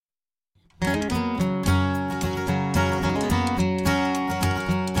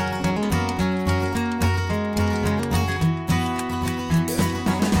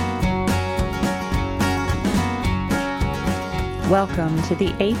Welcome to the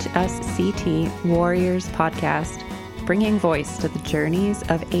HSCT Warriors podcast, bringing voice to the journeys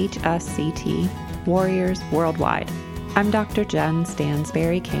of HSCT warriors worldwide. I'm Dr. Jen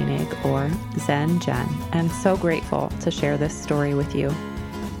Stansberry Koenig, or Zen Jen, and so grateful to share this story with you.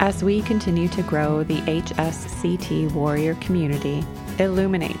 As we continue to grow the HSCT warrior community,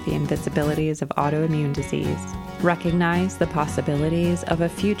 illuminate the invisibilities of autoimmune disease, recognize the possibilities of a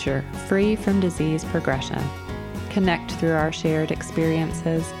future free from disease progression, connect through our shared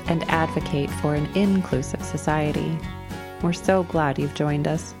experiences, and advocate for an inclusive society. We're so glad you've joined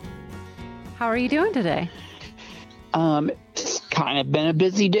us. How are you doing today? It's kind of been a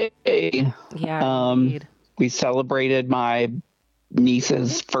busy day. Yeah, indeed. We celebrated my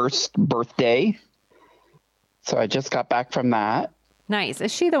niece's first birthday, so I just got back from that. Nice.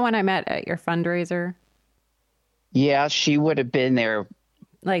 Is she the one I met at your fundraiser? Yeah, she would have been there.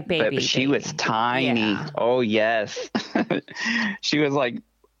 Like baby. But she was tiny. Yeah. Oh, yes. She was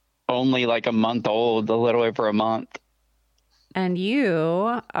only a month old, a little over a month. And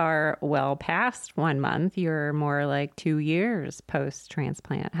you are well past 1 month. You're more like 2 years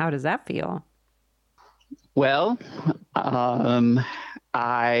post-transplant. How does that feel? Well, I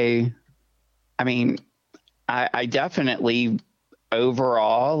definitely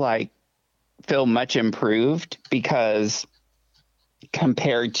overall feel much improved, because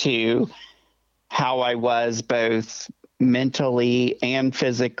compared to how I was both mentally and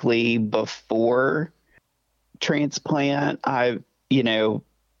physically before transplant, I've,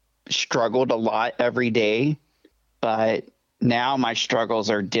 struggled a lot every day, but now my struggles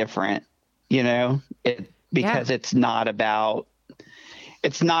are different, because it's not about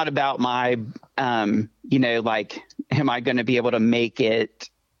my, am I going to be able to make it,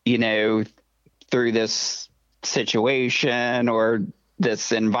 through this situation or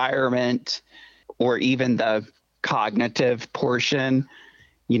this environment, or even the cognitive portion,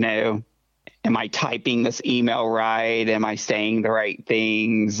 am I typing this email right? Am I saying the right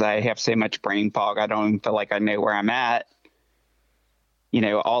things? I have so much brain fog, I don't even feel like I know where I'm at.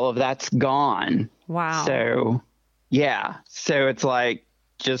 All of that's gone. Wow. So, yeah. So it's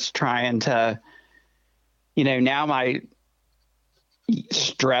just trying to, now my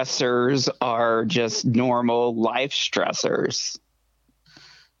stressors are just normal life stressors.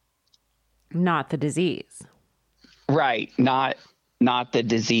 Not the disease. Right. Not the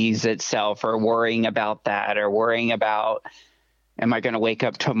disease itself, or worrying about that, or worrying about, am I going to wake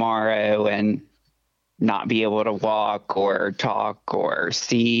up tomorrow and not be able to walk or talk or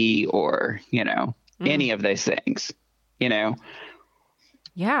see, or, any of those things, Yeah,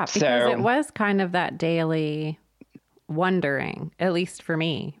 because it was kind of that daily wondering, at least for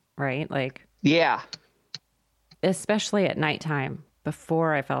me, right? Yeah. Especially at nighttime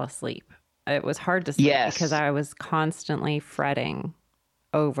before I fell asleep. It was hard to sleep. Yes. Because I was constantly fretting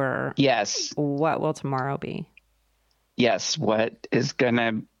over what will tomorrow be? Yes, what's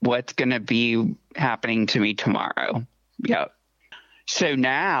gonna be happening to me tomorrow. Yep. So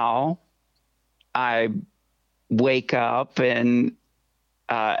now I wake up and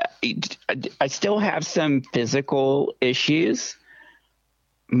I still have some physical issues.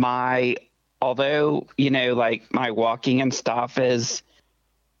 Although, my walking and stuff is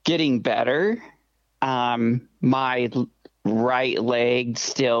getting better, my right leg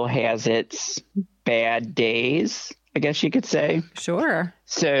still has its bad days, I guess you could say. Sure.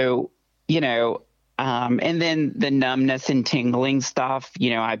 So, and then the numbness and tingling stuff,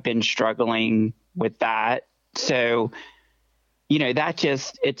 I've been struggling with that. So,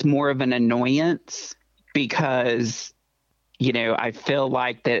 it's more of an annoyance, because, I feel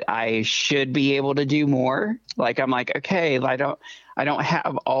like that I should be able to do more. I'm okay, I don't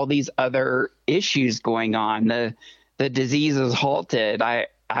have all these other issues going on. The disease is halted.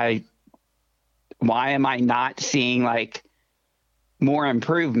 Why am I not seeing more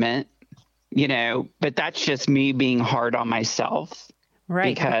improvement? But that's just me being hard on myself.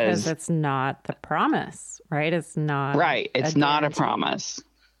 Right. Because it's not the promise, right? It's not. Right. It's not a promise.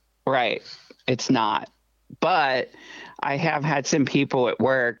 Right. It's not. But I have had some people at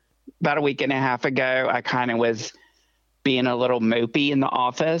work about a week and a half ago. I kind of was being a little mopey in the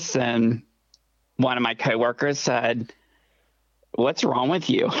office, and one of my coworkers said, "What's wrong with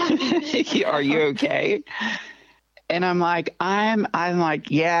you? Are you okay?" And I'm like,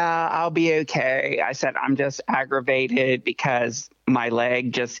 yeah, I'll be okay. I said, I'm just aggravated because my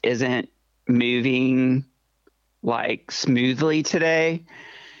leg just isn't moving smoothly today.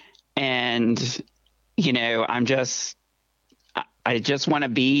 And, I just want to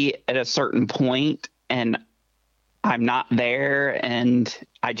be at a certain point, and I'm not there, and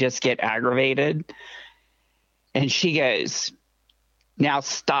I just get aggravated. And she goes, now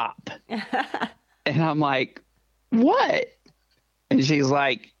stop. And I'm like, what? And she's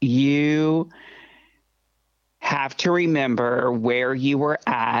like, you have to remember where you were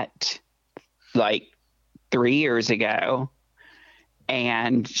at like 3 years ago.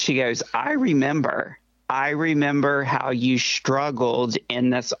 And she goes, I remember how you struggled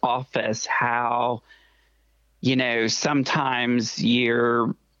in this office, how, sometimes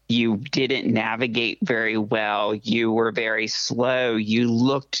you didn't navigate very well. You were very slow. You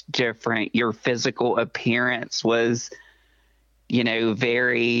looked different. Your physical appearance was, you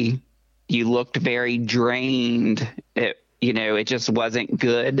looked very drained. It just wasn't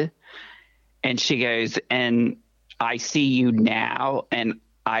good. And she goes, and I see you now, and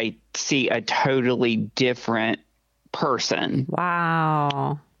I see a totally different person.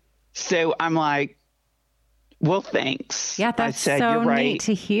 Wow. So I'm like, well, thanks. Yeah, that's so neat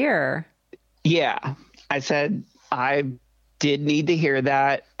to hear. Yeah. I said, I did need to hear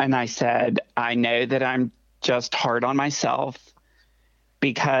that. And I said, I know that I'm just hard on myself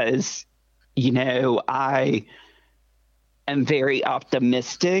because, I am very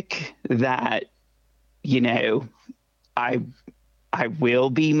optimistic that, I will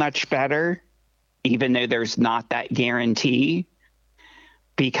be much better, even though there's not that guarantee,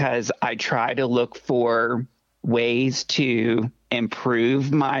 because I try to look for ways to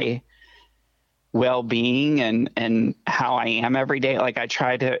improve my well-being and how I am every day. Like I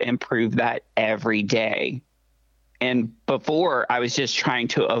try to improve that every day. And before I was just trying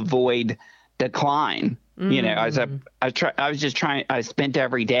to avoid decline. I spent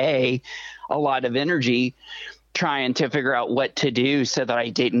every day a lot of energy trying to figure out what to do so that I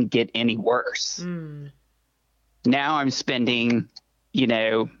didn't get any worse. Now I'm spending,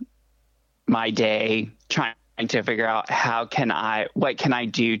 my day trying to figure out what can I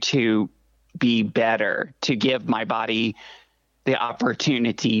do to be better, to give my body the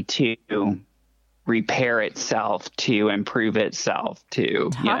opportunity to repair itself, to improve itself, to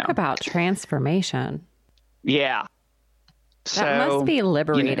talk about transformation. Yeah. That must be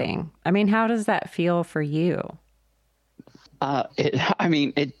liberating. I mean, how does that feel for you?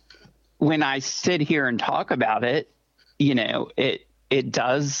 When I sit here and talk about it, it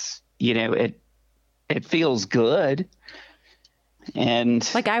does, it feels good.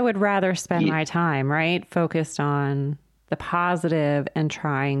 And like, I would rather spend my time, right, focused on the positive and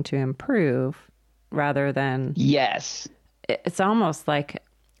trying to improve rather than. Yes. It's almost like,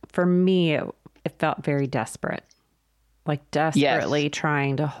 for me, it felt very desperate. Like desperately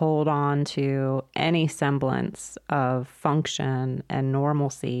trying to hold on to any semblance of function and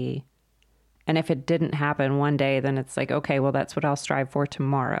normalcy. And if it didn't happen one day, then it's like, okay, well, that's what I'll strive for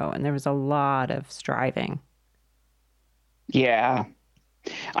tomorrow. And there was a lot of striving. Yeah.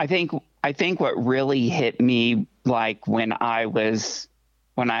 I think what really hit me, like when I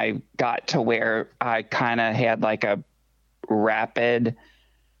got to where I kind of had like a rapid,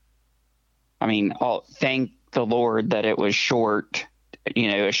 thank the Lord that it was short,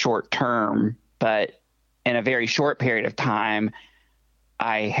 a short term, but in a very short period of time,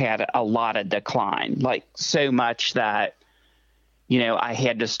 I had a lot of decline, like so much that, I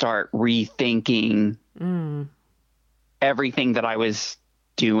had to start rethinking everything that I was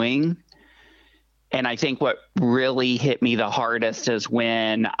doing. And I think what really hit me the hardest is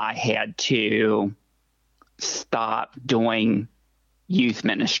when I had to stop doing youth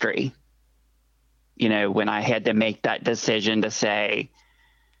ministry. When I had to make that decision to say,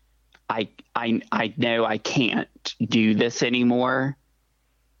 I know I can't do this anymore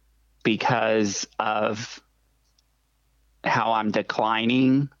because of how I'm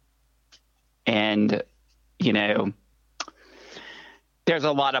declining. And, there's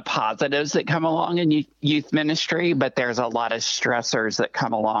a lot of positives that come along in youth ministry, but there's a lot of stressors that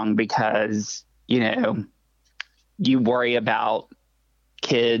come along because, you worry about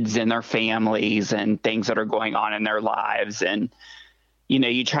kids and their families and things that are going on in their lives. And,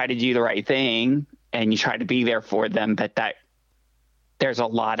 you try to do the right thing and you try to be there for them, but there's a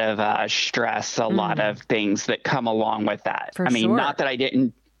lot of stress, a lot of things that come along with that. For sure. Not that I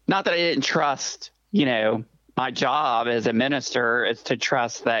didn't trust, my job as a minister is to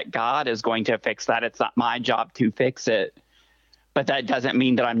trust that God is going to fix that. It's not my job to fix it, but that doesn't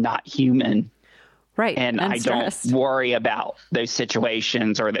mean that I'm not human. Right. And I don't worry about those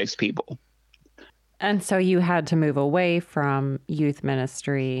situations or those people. And so you had to move away from youth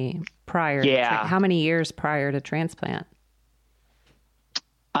ministry prior. Yeah. How many years prior to transplant?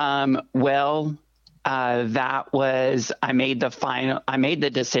 That was, I made the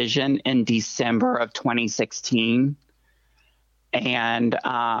decision in December of 2016. And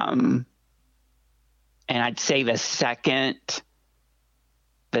I'd say the second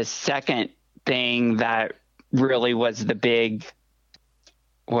the second thing that really was the big,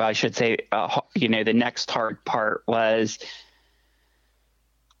 well, I should say, the next hard part was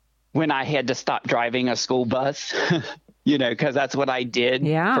when I had to stop driving a school bus, because that's what I did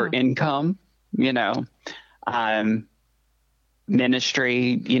for income,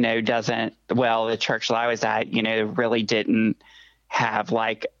 ministry, the church that I was at, really didn't have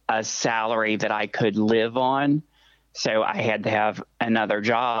like a salary that I could live on. So I had to have another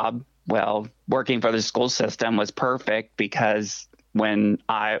job. Well, working for the school system was perfect because when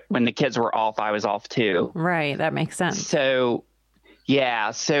the kids were off, I was off too. Right. That makes sense. So,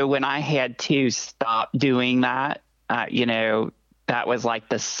 yeah. So when I had to stop doing that, that was like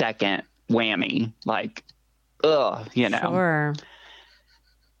the second whammy, like, Sure.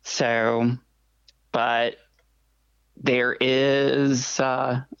 So, but there is,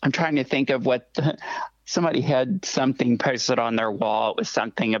 I'm trying to think of somebody had something posted on their wall. It was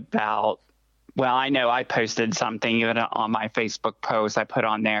something about, well, I know I posted something even on my Facebook post. I put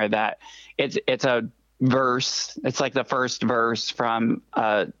on there that it's a verse. It's like the first verse from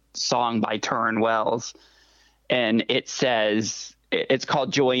a song by Turin Wells. And it says, it's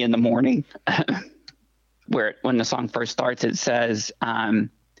called Joy in the Morning, when the song first starts, it says,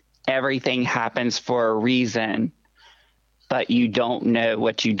 everything happens for a reason, but you don't know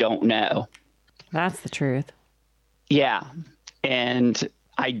what you don't know. That's the truth. Yeah. And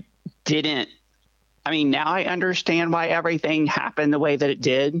now I understand why everything happened the way that it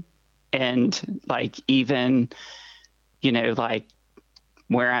did. And like, even, like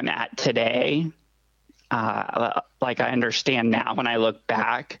where I'm at today, like I understand now when I look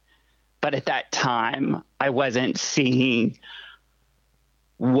back, but at that time I wasn't seeing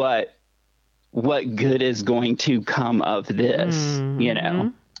what good is going to come of this,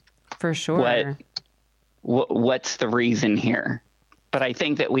 For sure. What's the reason here? But I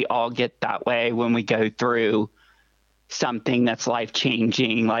think that we all get that way when we go through something that's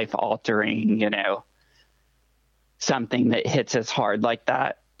life-changing, life-altering, something that hits us hard like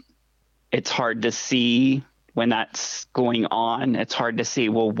that. It's hard to see when that's going on. It's hard to see,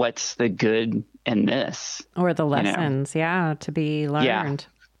 well, what's the good in this? Or the lessons, to be learned. Yeah,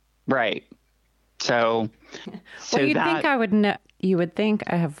 right. So well, you would think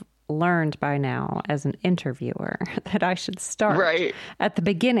I have learned by now as an interviewer that I should start at the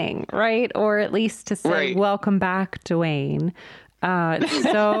beginning, right? Or at least to say, welcome back, Dwayne. It's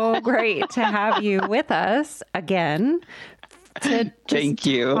so great to have you with us again to Thank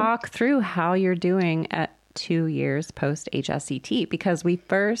you. Talk through how you're doing at 2 years post HSCT, because we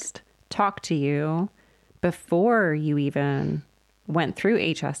first talked to you before you even went through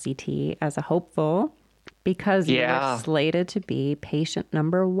HSCT as a hopeful, because you were slated to be patient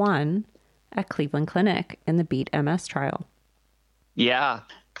number 1 at Cleveland Clinic in the Beat MS trial. Yeah.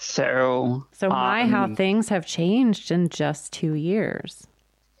 So how things have changed in just 2 years.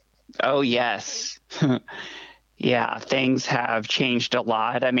 Oh, yes. Yeah, things have changed a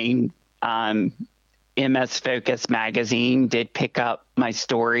lot. I mean, MS Focus magazine did pick up my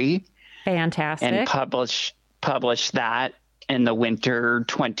story. Fantastic. And publish that in the winter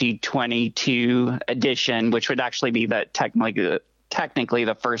 2022 edition, which would actually be technically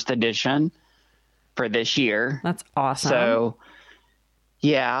the first edition for this year. That's awesome. So,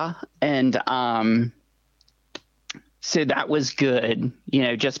 yeah. And so that was good,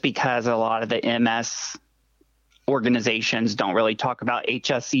 just because a lot of the MS organizations don't really talk about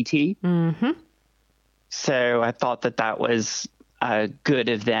HSCT. Mm-hmm. So I thought that was good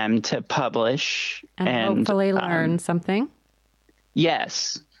of them to publish. And hopefully learn something.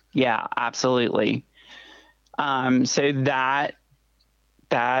 Yes. Yeah, absolutely. So that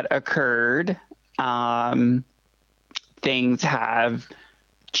occurred. Things have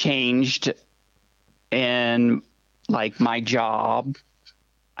changed in like my job,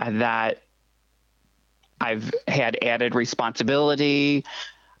 that I've had added responsibility.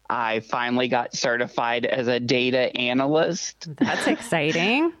 I finally got certified as a data analyst. That's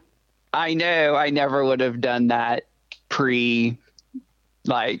exciting. I know. I never would have done that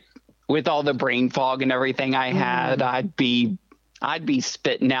with all the brain fog and everything I had. I'd be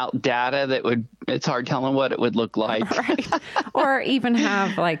spitting out data it's hard telling what it would look like. Right. Or even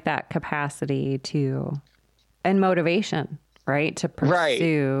have like that capacity and motivation, right, to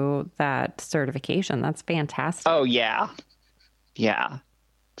pursue that certification. That's fantastic. Oh, yeah. Yeah.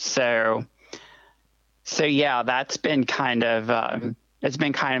 So yeah, that's been kind of, it's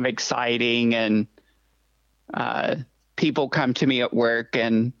been kind of exciting, and people come to me at work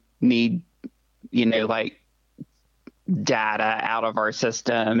and need, like data out of our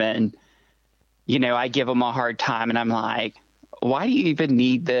system, and, I give them a hard time, and I'm like, why do you even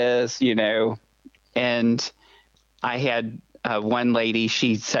need this? And I had one lady,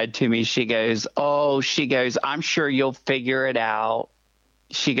 she said to me, she goes, I'm sure you'll figure it out.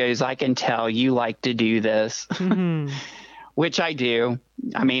 She goes, I can tell you like to do this, which I do.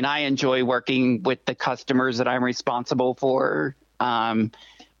 I mean, I enjoy working with the customers that I'm responsible for.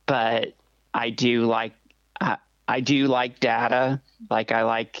 But I do like data. Like, I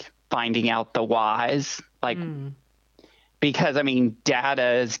like finding out the whys, because I mean,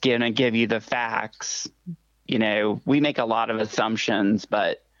 data is going to give you the facts. We make a lot of assumptions,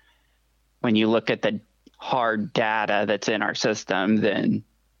 but when you look at the hard data that's in our system, then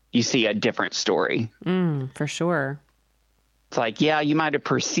you see a different story. For sure. It's like, yeah, you might have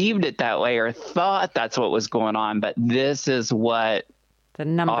perceived it that way or thought that's what was going on, but this is what the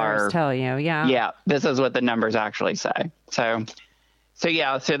numbers tell you. Yeah. Yeah. This is what the numbers actually say. So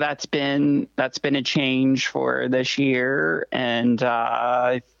that's been a change for this year. And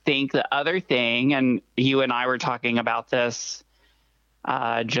I think the other thing, and you and I were talking about this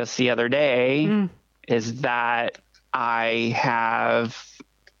just the other day, is that I've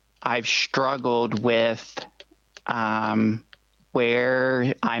struggled with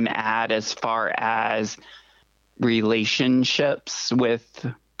where I'm at as far as relationships with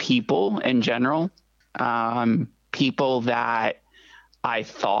people in general, people that I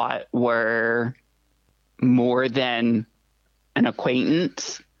thought were more than an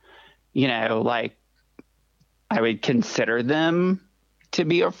acquaintance, like I would consider them to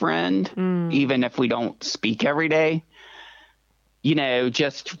be a friend, even if we don't speak every day,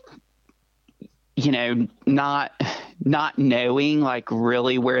 not knowing like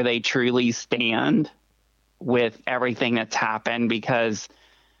really where they truly stand with everything that's happened, because,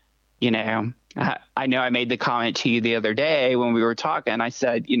 I know I made the comment to you the other day when we were talking. I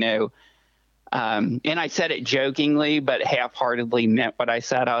said, and I said it jokingly, but half-heartedly meant what I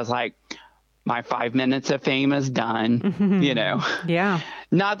said. I was like, my 5 minutes of fame is done, Yeah.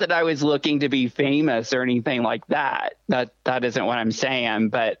 Not that I was looking to be famous or anything like that. That isn't what I'm saying,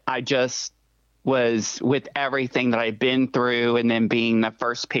 but I just was, with everything that I've been through and then being the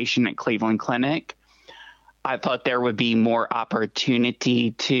first patient at Cleveland Clinic, I thought there would be more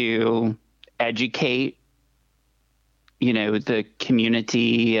opportunity to educate, the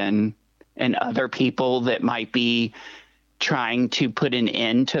community and other people that might be trying to put an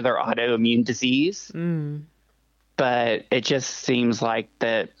end to their autoimmune disease. But it just seems like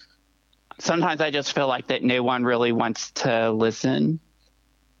that sometimes I just feel like that no one really wants to listen.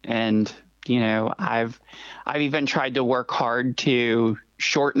 And, I've even tried to work hard to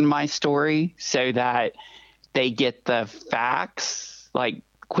shorten my story so that they get the facts, like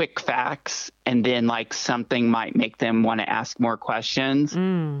quick facts, and then like something might make them want to ask more questions.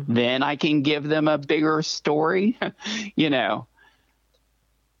 Then I can give them a bigger story,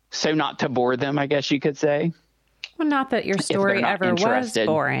 so not to bore them, I guess you could say. Well, not that your story ever was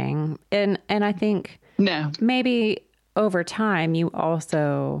boring. And I think maybe over time, you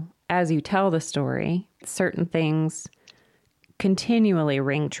also, as you tell the story, certain things continually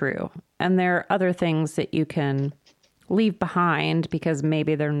ring true. And there are other things that you can leave behind because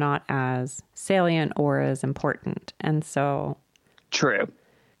maybe they're not as salient or as important. And so, true.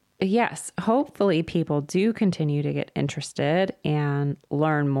 Yes, hopefully people do continue to get interested and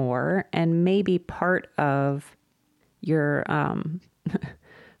learn more. And maybe part of your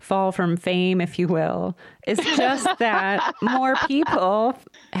fall from fame, if you will, is just that more people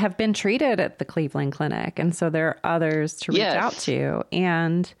have been treated at the Cleveland Clinic. And so there are others to reach out to,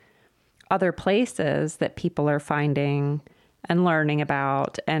 and other places that people are finding and learning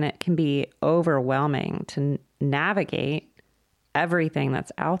about. And it can be overwhelming to navigate everything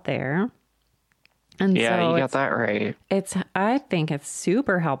that's out there. And yeah, so you got that right. I think it's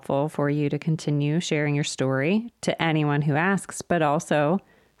super helpful for you to continue sharing your story to anyone who asks, but also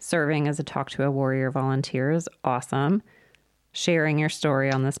serving as a Talk to a Warrior volunteer is awesome. Sharing your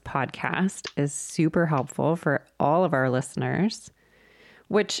story on this podcast is super helpful for all of our listeners,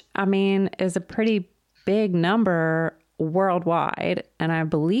 which, I mean, is a pretty big number worldwide. And I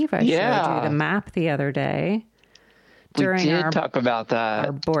believe I showed you the map the other day during our talk about that.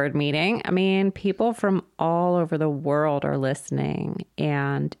 Our board meeting. I mean, people from all over the world are listening.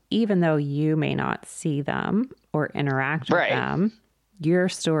 And even though you may not see them or interact with them, your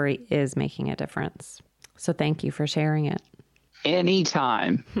story is making a difference. So thank you for sharing it.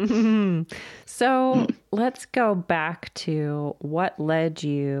 Anytime. So let's go back to what led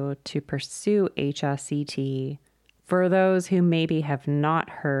you to pursue HSCT for those who maybe have not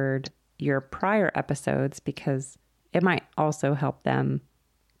heard your prior episodes, because it might also help them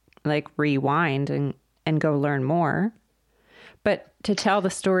like rewind and go learn more. But to tell the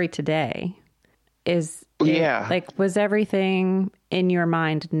story today, Yeah. like, was everything in your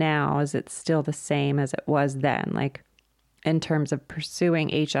mind now, is it still the same as it was then? Like, in terms of pursuing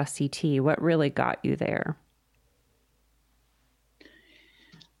HSCT, what really got you there?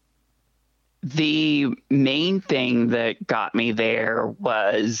 The main thing that got me there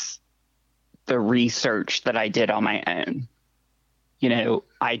was the research that I did on my own. You know,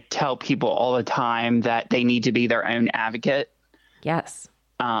 I tell people all the time that they need to be their own advocate. Yes.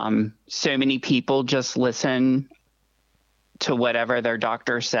 So many people just listen to whatever their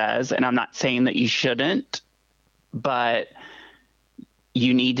doctor says. And I'm not saying that you shouldn't, but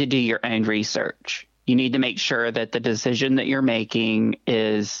you need to do your own research. You need to make sure that the decision that you're making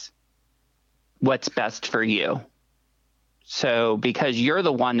is what's best for you. So, because you're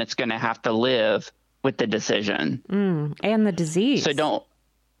the one that's going to have to live with the decision. And the disease. So don't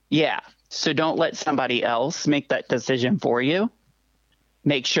let somebody else make that decision for you.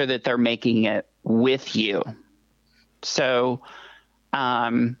 Make sure that they're making it with you. So,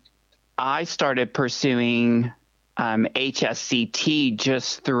 I started pursuing HSCT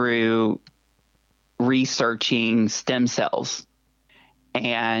just through researching stem cells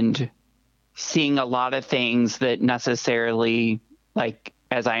and seeing a lot of things that necessarily, like,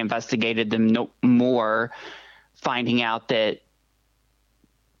 as I investigated them more, finding out that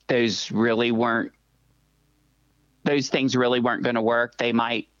those things really weren't going to work. They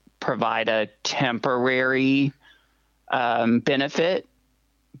might provide a temporary benefit,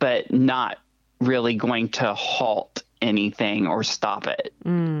 but not really going to halt anything or stop it.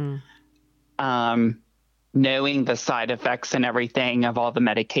 Knowing the side effects and everything of all the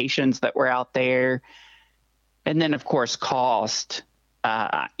medications that were out there. And then, of course, cost.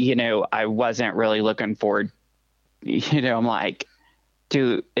 I wasn't really looking forward. I'm like,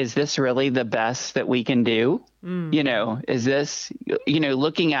 is this really the best that we can do? Is this,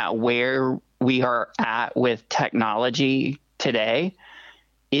 looking at where we are at with technology today,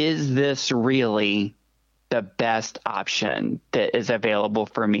 is this really the best option that is available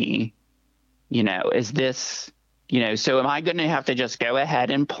for me? Is this, so am I going to have to just go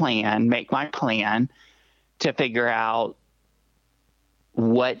ahead and make my plan to figure out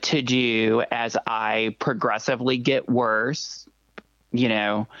what to do as I progressively get worse,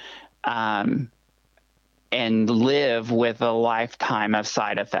 and live with a lifetime of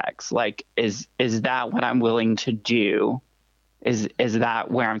side effects? Like, is that what I'm willing to do? Is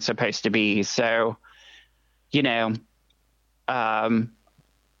that where I'm supposed to be? So,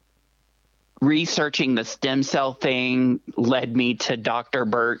 researching the stem cell thing led me to Dr.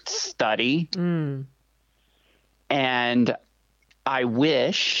 Burt's study. And I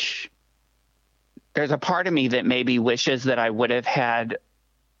wish, there's a part of me that maybe wishes that I would have had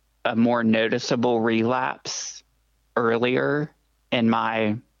a more noticeable relapse earlier in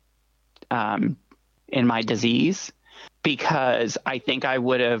my disease, because I think I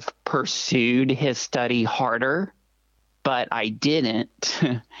would have pursued his study harder, but I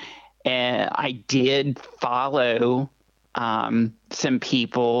didn't. And I did follow some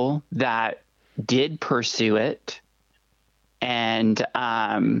people that did pursue it. And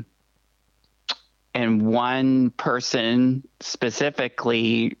one person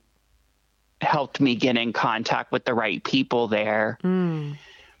specifically helped me get in contact with the right people there.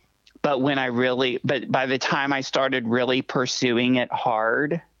 But by the time I started really pursuing it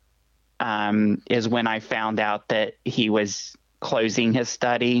hard, is when I found out that he was closing his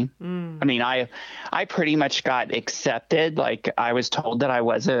study. I mean, I pretty much got accepted. Like, I was told that I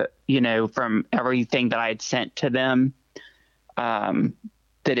was from everything that I had sent to them, that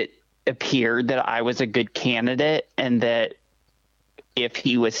it appeared that I was a good candidate, and that if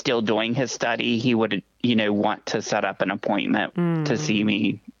he was still doing his study, he would, want to set up an appointment to see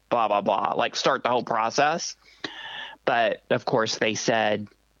me, blah, blah, blah, like start the whole process. But of course they said,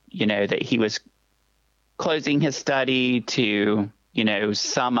 that he was closing his study to,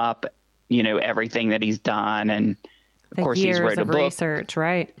 sum up, everything that he's done. And of course he's wrote a book. Research,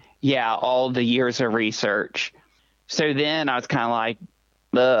 right? Yeah. All the years of research. So then I was kind of like,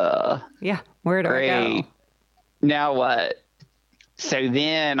 yeah, where do I go? Now what? So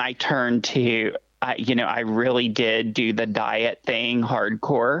then I turned to, I really did do the diet thing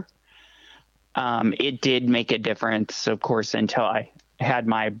hardcore. It did make a difference, of course, until I had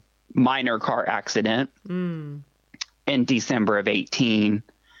my minor car accident in December of 2018.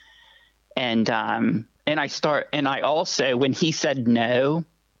 And I also, when he said no,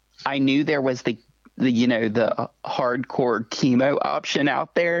 I knew there was the hardcore chemo option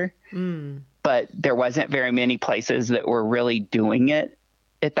out there, but there wasn't very many places that were really doing it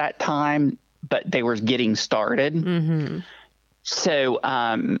at that time, but they were getting started. So,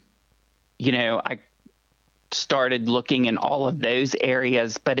 I started looking in all of those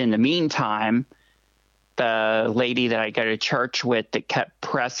areas. But in the meantime, the lady that I go to church with that kept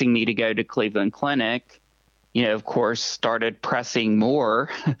pressing me to go to Cleveland Clinic, of course, started pressing more.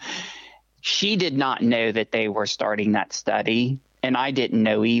 She did not know that they were starting that study, and I didn't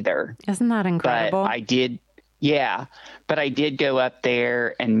know either. Isn't that incredible? But I did. Yeah. But I did go up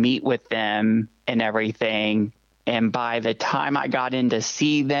there and meet with them and everything. And by the time I got in to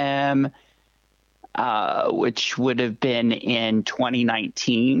see them, which would have been in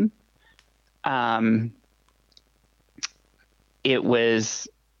 2019, it was,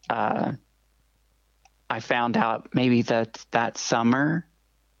 I found out maybe that summer,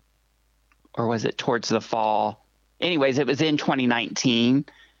 or was it towards the fall? Anyways, it was in 2019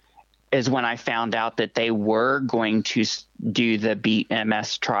 is when I found out that they were going to do the Beat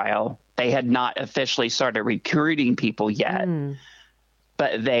MS trial. They had not officially started recruiting people yet,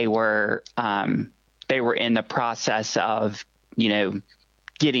 but they were in the process of,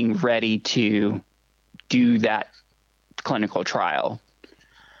 getting ready to do that clinical trial.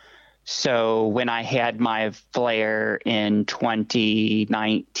 So when I had my flare in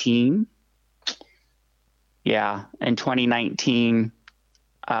 2019, in 2019,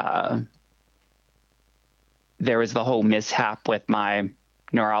 there was the whole mishap with my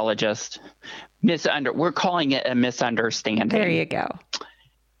neurologist. We're calling it a misunderstanding. There you go.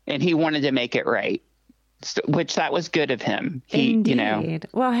 And he wanted to make it right, which that was good of him. Indeed.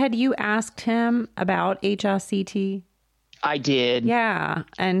 Well, had you asked him about HSCT? I did. Yeah.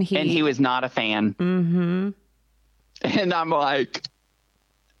 And he was not a fan. Mm-hmm. And I'm like,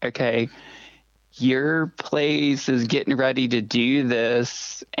 okay, your place is getting ready to do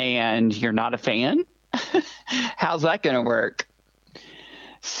this and you're not a fan? How's that going to work?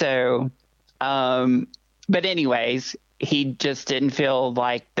 So, but anyways, he just didn't feel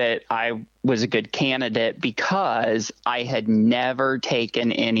like that I was a good candidate because I had never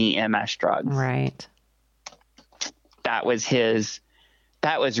taken any MS drugs. Right. That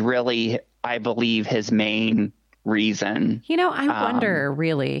was really, I believe, his main reason. I wonder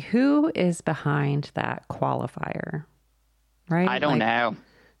really who is behind that qualifier, right? I don't know.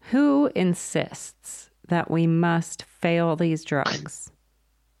 Who insists that we must fail these drugs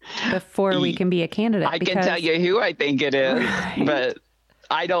before we can be a candidate? I can tell you who I think it is, right. But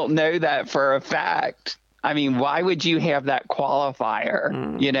I don't know that for a fact. I mean, why would you have that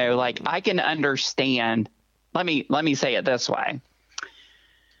qualifier? I can understand. Let me say it this way.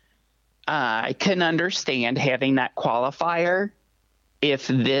 I can understand having that qualifier if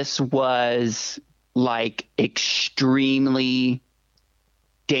this was like extremely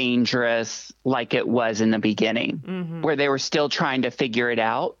dangerous, like it was in the beginning, where they were still trying to figure it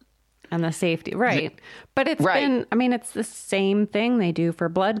out. And the safety, right. But it's been, it's the same thing they do for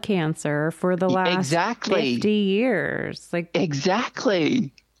blood cancer for the last 50 years.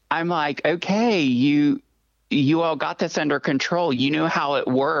 Exactly. I'm like, okay, you all got this under control. You know how it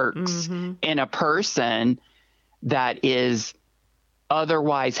works in a person that is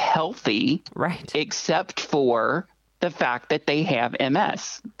otherwise healthy, right? Except for the fact that they have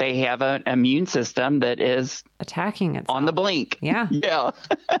MS. They have an immune system that is attacking it on the blink. Yeah. Yeah.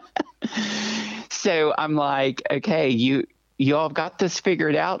 So I'm like, okay, you all have got this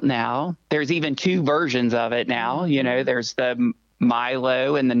figured out now. There's even two versions of it now. There's the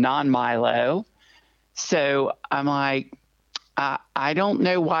Milo and the non-Milo. So I'm like, I don't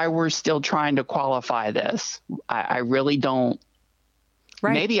know why we're still trying to qualify this. I really don't.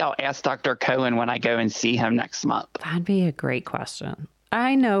 Right. Maybe I'll ask Dr. Cohen when I go and see him next month. That'd be a great question.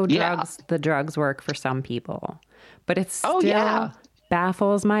 I know the drugs work for some people, but it still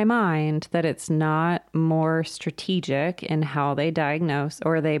baffles my mind that it's not more strategic in how they diagnose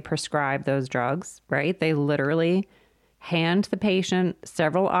or they prescribe those drugs, right? They literally hand the patient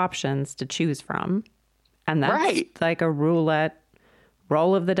several options to choose from. And that's like a roulette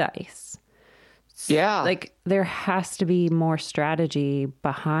roll of the dice. Yeah. There has to be more strategy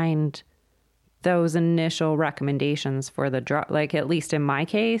behind those initial recommendations for the drug. At least in my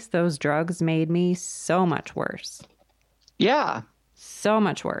case, those drugs made me so much worse. Yeah. So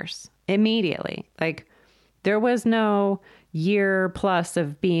much worse. Immediately. There was no year plus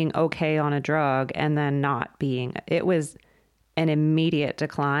of being okay on a drug and then not being. It was an immediate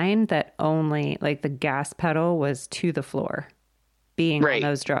decline that only, the gas pedal was to the floor. Being on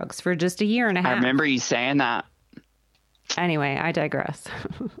those drugs for just a year and a half. I remember you saying that. Anyway, I digress.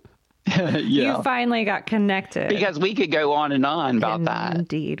 Yeah. You finally got connected. Because we could go on and on about that.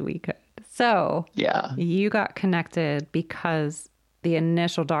 Indeed, we could. So, you got connected because the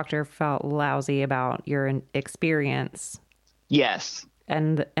initial doctor felt lousy about your experience Yes.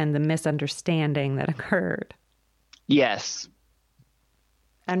 and the misunderstanding that occurred, Yes.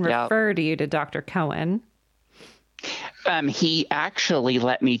 and Yep. referred you to Dr. Cohen. He actually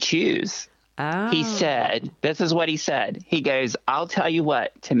let me choose. Oh. He said, this is what he said. He goes, I'll tell you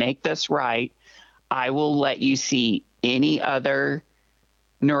what, to make this right, I will let you see any other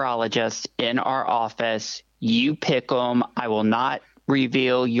neurologist in our office. You pick them. I will not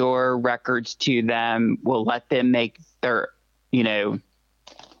reveal your records to them. We'll let them make their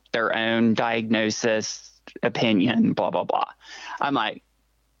own diagnosis, opinion, blah, blah, blah. I'm like,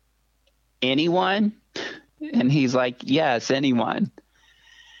 anyone? And he's like, yes, anyone.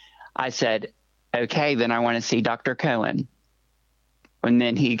 I said, okay, then I want to see Dr. Cohen. And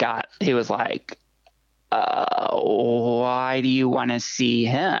then he was like, why do you want to see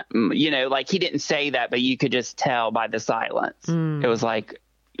him? Like he didn't say that, but you could just tell by the silence. It was like,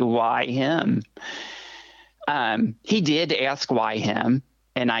 why him? He did ask why him.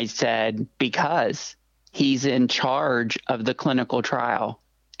 And I said, because he's in charge of the clinical trial.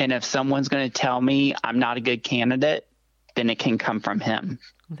 And if someone's going to tell me I'm not a good candidate, then it can come from him.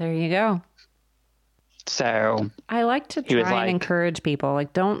 There you go. So I like to try and encourage people,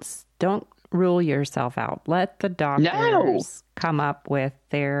 like, don't rule yourself out. Let the doctors come up with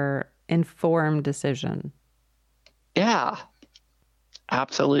their informed decision. Yeah,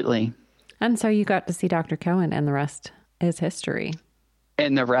 absolutely. And so you got to see Dr. Cohen, and the rest is history.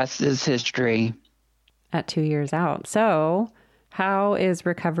 And the rest is history. At 2 years out. So how is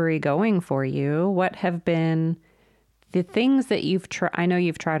recovery going for you? What have been the things that you've tried? I know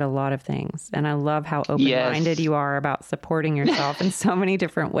you've tried a lot of things, and I love how open-minded you are about supporting yourself in so many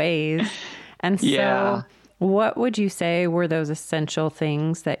different ways. And so what would you say were those essential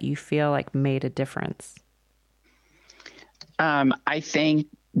things that you feel like made a difference? I think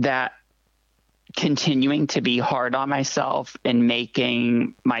that continuing to be hard on myself and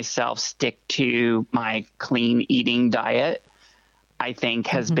making myself stick to my clean eating diet, I think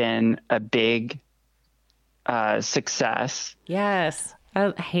has been a big success. Yes.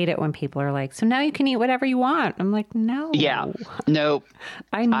 I hate it when people are like, so now you can eat whatever you want. I'm like, no. Yeah. Nope.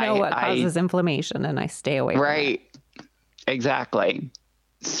 I know what causes inflammation, and I stay away from it. Right. Exactly.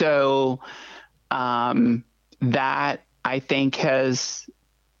 So that I think has,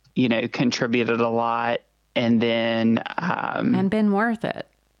 contributed a lot. And then and been worth it.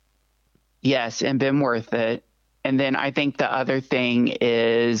 Yes, and been worth it. And then I think the other thing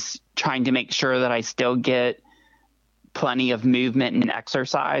is trying to make sure that I still get plenty of movement and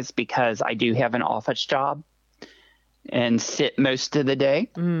exercise, because I do have an office job and sit most of the day.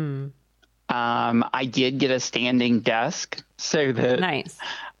 I did get a standing desk so that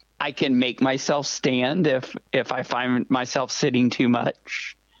I can make myself stand if I find myself sitting too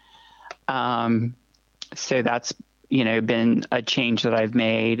much. So that's, been a change that I've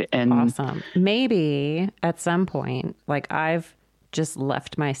made. And awesome. Maybe at some point, like, I've just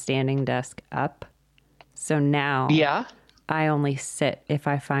left my standing desk up. So now I only sit if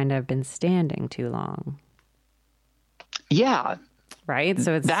I find I've been standing too long. Yeah. Right?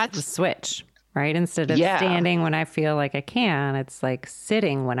 So that's the switch, right? Instead of standing when I feel like I can, it's like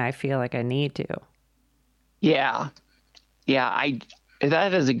sitting when I feel like I need to. Yeah. Yeah.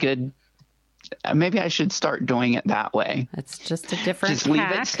 That is a good, maybe I should start doing it that way. It's just a different Just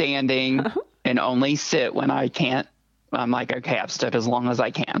leave it standing and only sit when I can't. I'm like, okay, I've stood as long as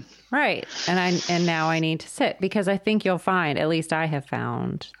I can. Right. And now I need to sit, because I think you'll find, at least I have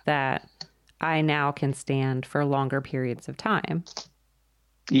found, that I now can stand for longer periods of time.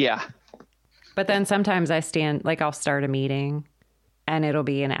 Yeah. But then sometimes I stand, like, I'll start a meeting and it'll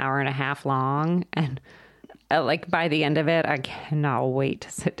be an hour and a half long. And like by the end of it, I cannot wait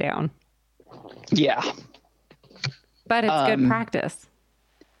to sit down. Yeah. But it's good practice.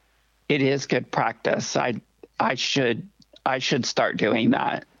 It is good practice. I should start doing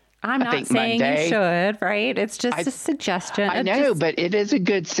that. I'm not saying Monday, you should, right? It's just a suggestion. I know, but it is a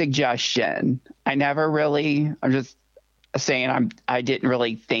good suggestion. I'm just saying I didn't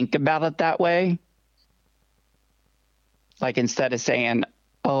really think about it that way. Like, instead of saying,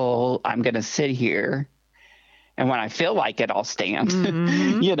 oh, I'm going to sit here, and when I feel like it, I'll stand,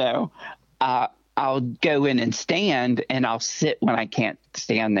 I'll go in and stand, and I'll sit when I can't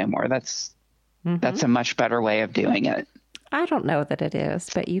stand no more. That's a much better way of doing it. I don't know that it is,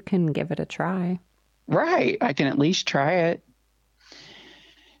 but you can give it a try. Right. I can at least try it.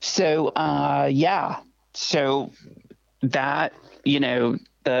 So, So that,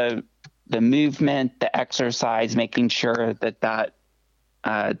 the movement, the exercise, making sure that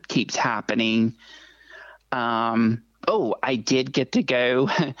keeps happening. I did get to go.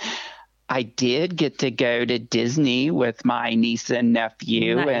 I did get to go to Disney with my niece and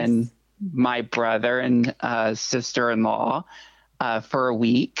nephew and my brother and sister-in-law for a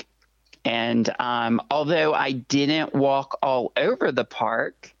week. And although I didn't walk all over the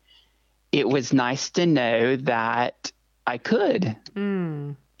park, it was nice to know that I could,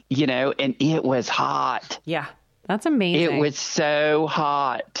 and it was hot. Yeah, that's amazing. It was so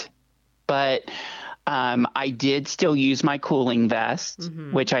hot. But I did still use my cooling vest,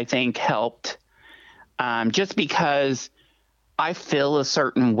 which I think helped, just because I feel a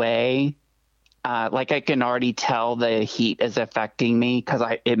certain way. Like I can already tell the heat is affecting me because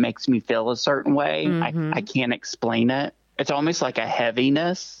it makes me feel a certain way. I can't explain it. It's almost like a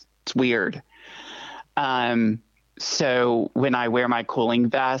heaviness. It's weird. So when I wear my cooling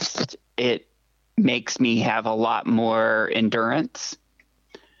vest, it makes me have a lot more endurance.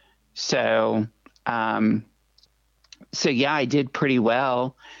 So yeah, I did pretty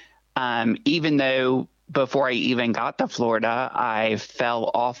well. Even though before I even got to Florida, I fell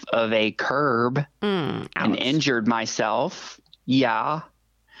off of a curb and injured myself. Yeah.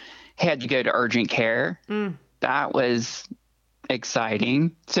 Had to go to urgent care. That was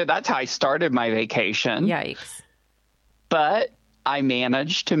exciting. So that's how I started my vacation. Yikes. But I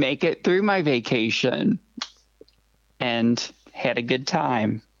managed to make it through my vacation and had a good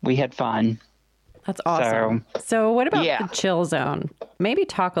time. We had fun. That's awesome. So what about the chill zone? Maybe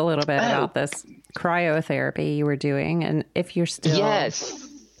talk a little bit about this cryotherapy you were doing and if you're still... Yes.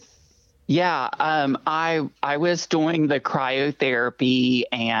 Yeah. I was doing the cryotherapy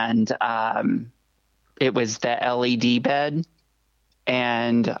and it was the LED bed.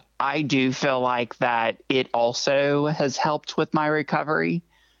 And I do feel like that it also has helped with my recovery.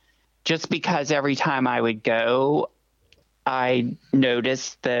 Just because every time I would go, I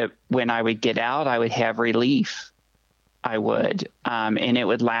noticed that when I would get out, I would have relief. I would. And it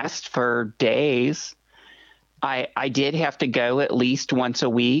would last for days. I did have to go at least once a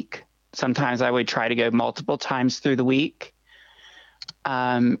week. Sometimes I would try to go multiple times through the week.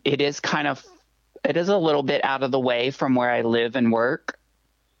 It is a little bit out of the way from where I live and work.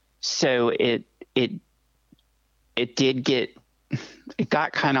 So it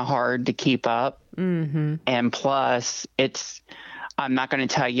got kind of hard to keep up. And plus I'm not going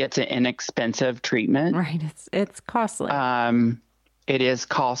to tell you it's an inexpensive treatment. Right. It's costly. It is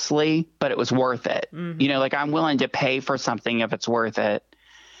costly, but it was worth it. Like I'm willing to pay for something if it's worth it.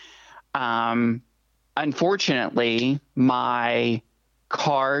 Unfortunately, my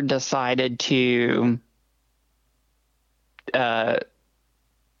car decided to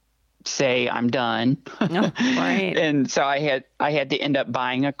say I'm done. Oh, right. And so I had to end up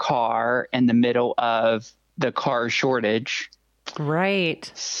buying a car in the middle of the car shortage.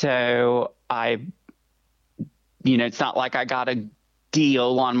 Right. So it's not like I got a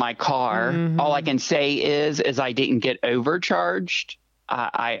deal on my car. All I can say is I didn't get overcharged.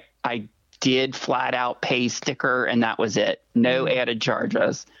 I did flat out pay sticker and that was it. No added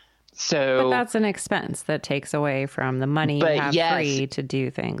charges. So, but that's an expense that takes away from the money you have free to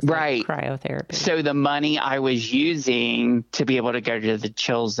do things like cryotherapy. So the money I was using to be able to go to the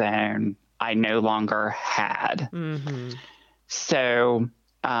chill zone, I no longer had. So,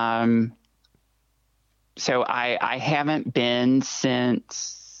 so I haven't been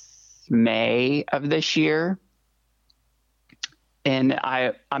since May of this year. And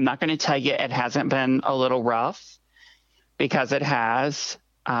I'm not going to tell you it hasn't been a little rough because it has.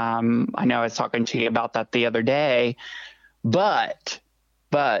 I know I was talking to you about that the other day, but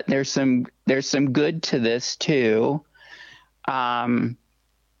there's some good to this too.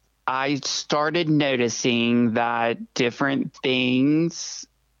 I started noticing that different things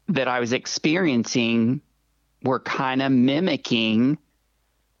that I was experiencing were kind of mimicking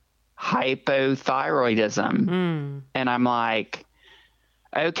hypothyroidism. And I'm like,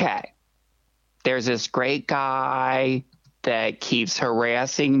 okay, there's this great guy that keeps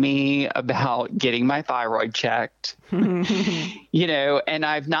harassing me about getting my thyroid checked, and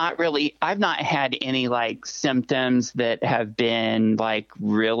I've not had any like symptoms that have been like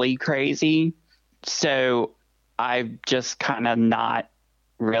really crazy. So I've just kind of not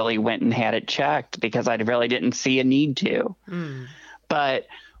really went and had it checked because I really didn't see a need to. But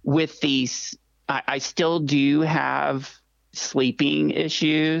with these, I still do have sleeping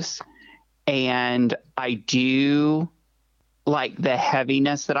issues and I do like the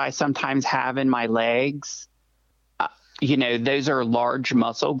heaviness that I sometimes have in my legs. Those are large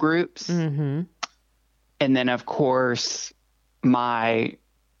muscle groups. And then of course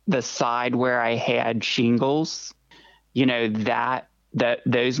the side where I had shingles, that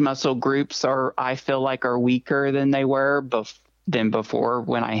those muscle groups I feel like are weaker than they were than before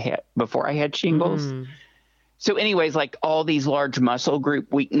I had shingles. So anyways, like all these large muscle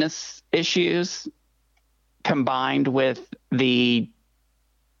group weakness issues combined with the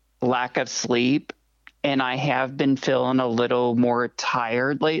lack of sleep, and I have been feeling a little more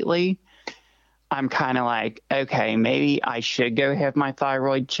tired lately. I'm kind of like, okay, maybe I should go have my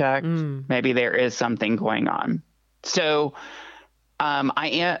thyroid checked. Maybe there is something going on. So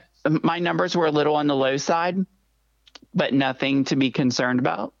my numbers were a little on the low side, but nothing to be concerned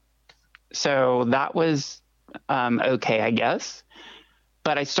about. So that was okay, I guess.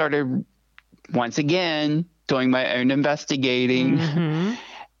 But I started once again doing my own investigating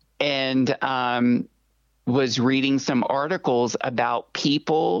and was reading some articles about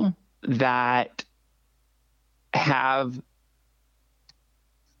people that have,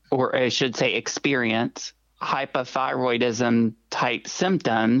 or I should say experience, hypothyroidism type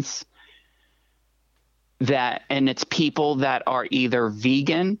symptoms, and it's people that are either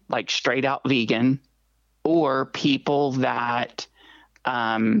vegan, like straight out vegan, or people that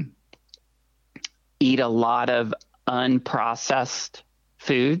eat a lot of unprocessed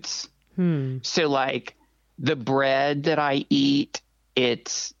foods. So like the bread that I eat,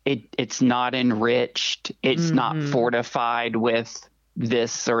 it's not enriched. It's not fortified with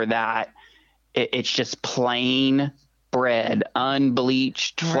this or that. It's just plain bread,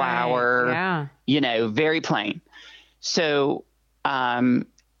 unbleached flour, very plain. So the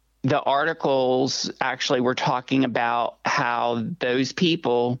articles actually were talking about how those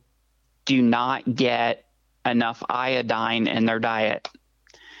people do not get enough iodine in their diet.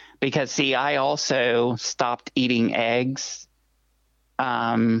 Because, see, I also stopped eating eggs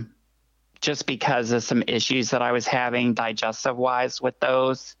just because of some issues that I was having digestive-wise with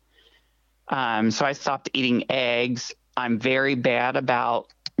those. So I stopped eating eggs. I'm very bad about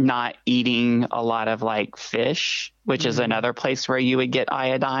not eating a lot of, like, fish, which is another place where you would get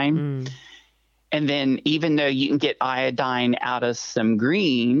iodine. And then even though you can get iodine out of some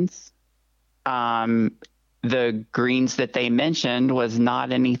greens, the greens that they mentioned was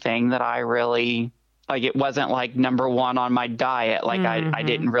not anything that I really, like, it wasn't like number one on my diet. Like I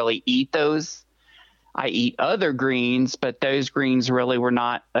didn't really eat those. I eat other greens, but those greens really were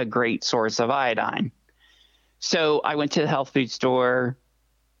not a great source of iodine. So I went to the health food store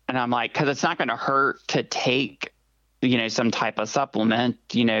and I'm like, cause it's not going to hurt to take, some type of supplement,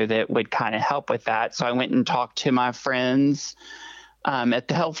 that would kind of help with that. So I went and talked to my friends at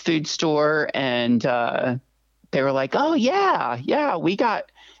the health food store, and they were like, oh yeah,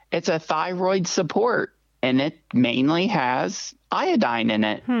 it's a thyroid support and it mainly has iodine in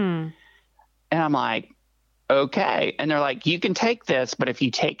it. And I'm like, okay. And they're like, you can take this, but if you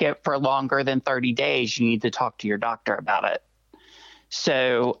take it for longer than 30 days, you need to talk to your doctor about it.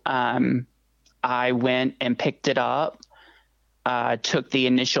 So I went and picked it up, took the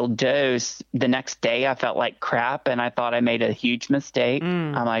initial dose. The next day I felt like crap and I thought I made a huge mistake.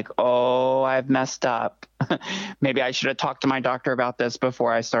 I'm like, oh, I've messed up. Maybe I should have talked to my doctor about this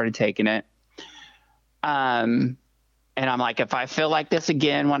before I started taking it. And I'm like, if I feel like this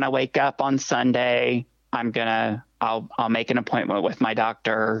again when I wake up on Sunday, I'll make an appointment with my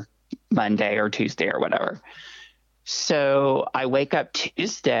doctor Monday or Tuesday or whatever. So I wake up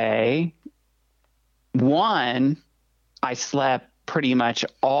Tuesday. I slept pretty much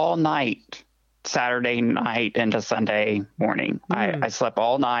all night, Saturday night into Sunday morning. I slept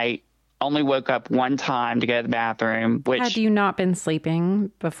all night, only woke up one time to go to the bathroom. Had you not been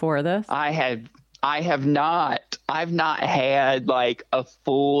sleeping before this? I have not. I've not had like a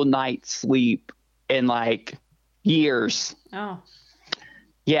full night's sleep in like years. Oh.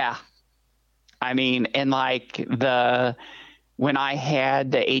 Yeah. I mean, and like when I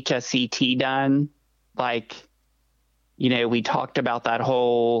had the HSCT done, like, we talked about that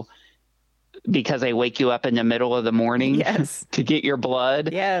whole, because they wake you up in the middle of the morning to get your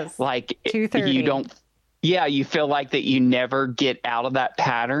blood. Yes. Like 2:30. You feel like that you never get out of that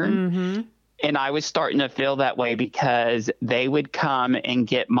pattern. And I was starting to feel that way because they would come and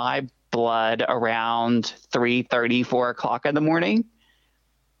get my blood around 3:30, 4 o'clock in the morning.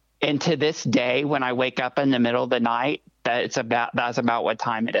 And to this day, when I wake up in the middle of the night, that's about what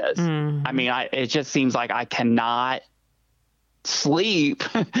time it is. I mean, it just seems like I cannot sleep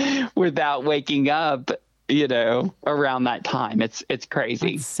without waking up, around that time. It's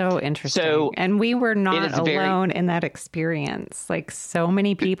crazy. That's so interesting. And we were not alone in that experience. Like so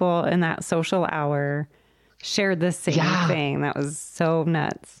many people in that social hour shared the same thing. That was so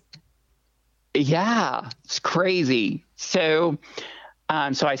nuts. Yeah, it's crazy. So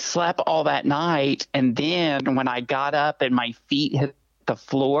I slept all that night. And then when I got up and my feet hit the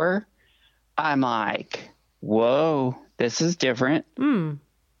floor, I'm like, whoa, this is different. Mm.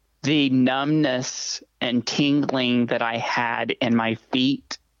 The numbness and tingling that I had in my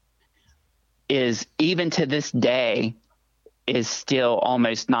feet is, even to this day, is still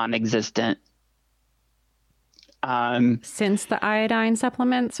almost non-existent. Since the iodine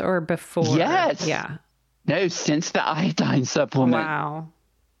supplements or before? Yes. Yeah. No, since the iodine supplement. Wow.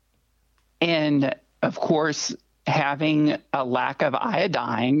 And of course, having a lack of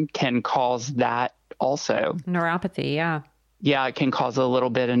iodine can cause that also. Neuropathy, yeah. Yeah, it can cause a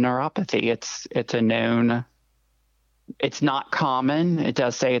little bit of neuropathy. It's a known. It's not common. It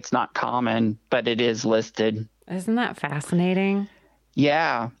does say it's not common, but it is listed. Isn't that fascinating?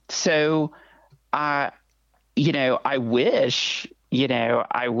 Yeah. So, I wish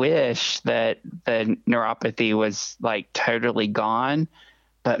that the neuropathy was like totally gone,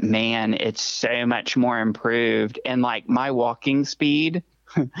 but man, it's so much more improved. And like my walking speed,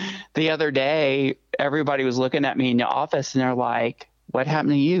 the other day, everybody was looking at me in the office and they're like, "What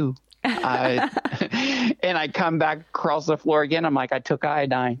happened to you?" And I come back across the floor again. I'm like, "I took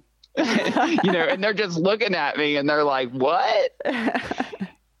iodine," and they're just looking at me and they're like, "What?"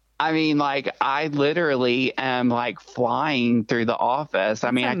 I mean, like, I literally am like flying through the office.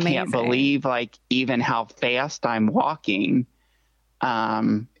 I mean, I can't believe like even how fast I'm walking.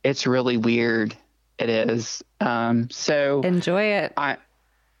 It's really weird. It is. So enjoy it.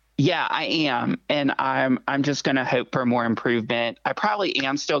 Yeah, I am. And I'm just going to hope for more improvement. I probably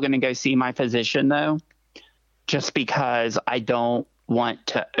am still going to go see my physician though, just because I don't want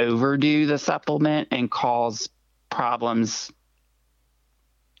to overdo the supplement and cause problems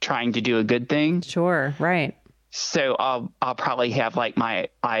trying to do a good thing. Sure. Right. So I'll probably have like my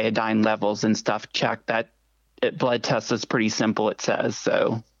iodine levels and stuff checked. That blood test is pretty simple, it says.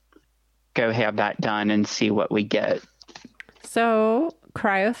 So go have that done and see what we get. So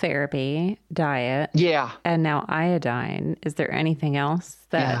cryotherapy, diet. Yeah. And now iodine. Is there anything else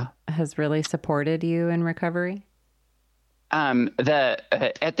that has really supported you in recovery? At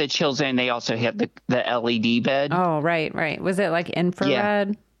the chill zone, they also have the LED bed. Oh, right. Was it like infrared?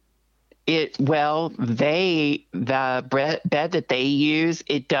 Yeah. The bed that they use,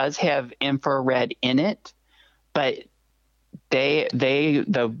 it does have infrared in it, but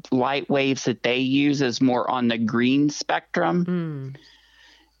the light waves that they use is more on the green spectrum.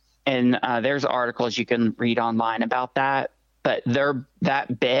 And there's articles you can read online about that. But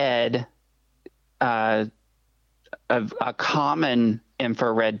that bed, a common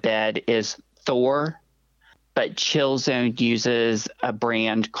infrared bed is Thor, but Chill Zone uses a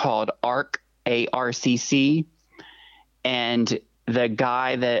brand called ARC, ARCC. And the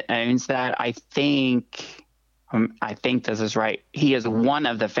guy that owns that, I think this is right. He is one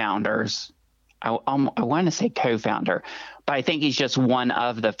of the founders. I want to say co-founder, but I think he's just one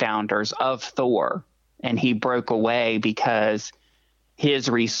of the founders of Thor. And he broke away because his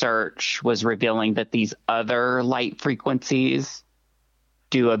research was revealing that these other light frequencies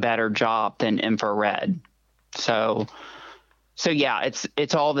do a better job than infrared. So yeah,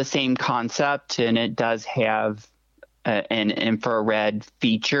 it's all the same concept, and it does have an infrared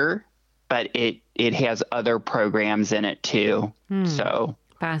feature, but it has other programs in it too. So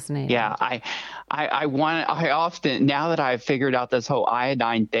fascinating. Yeah, I often, now that I've figured out this whole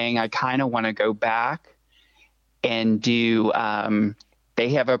iodine thing, I kind of want to go back and do. They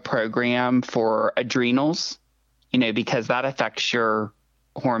have a program for adrenals, because that affects your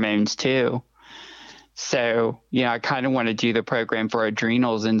hormones too. So, I kind of want to do the program for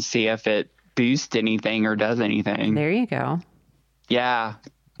adrenals and see if it boosts anything or does anything. There you go. Yeah.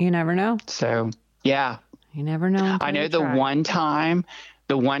 You never know. So, yeah. You never know. I know the one time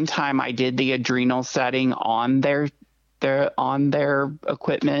I did the adrenal setting on their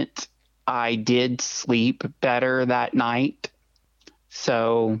equipment, I did sleep better that night.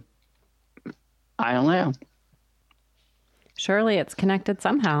 So, I don't know. Surely it's connected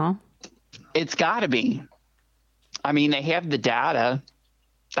somehow. It's got to be. I mean, they have the data.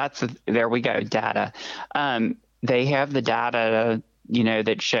 There we go, data. They have the data,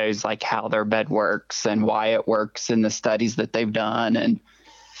 that shows like how their bed works and why it works in the studies that they've done. And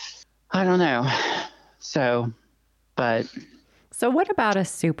I don't know. So what about a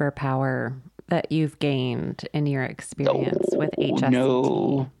superpower that you've gained in your experience with HSCT?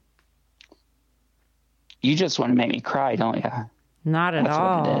 No. You just want to make me cry, don't you? Not at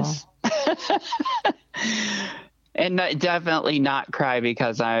all. That's what it is. And definitely not cry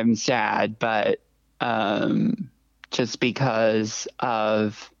because I'm sad, but just because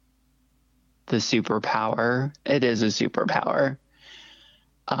of the superpower. It is a superpower.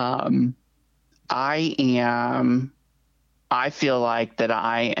 I feel like that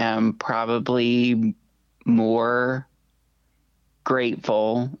I am probably more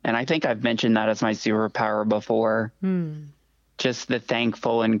grateful. And I think I've mentioned that as my superpower before. Just the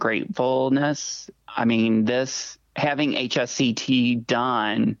thankful and gratefulness. I mean, this having HSCT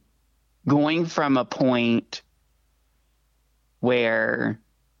done, going from a point where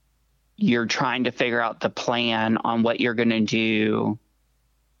you're trying to figure out the plan on what you're going to do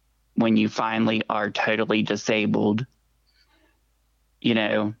when you finally are totally disabled, you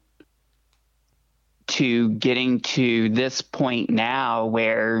know, to getting to this point now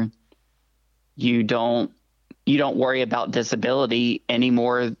where you don't worry about disability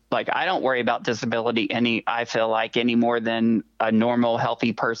anymore. Like, I don't worry about disability I feel like any more than a normal,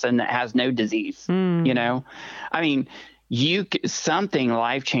 healthy person that has no disease, you know? I mean, something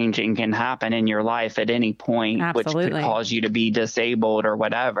life-changing can happen in your life at any point, Absolutely. which could cause you to be disabled or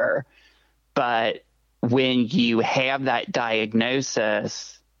whatever. But when you have that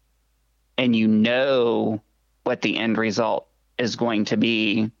diagnosis and you know what the end result is going to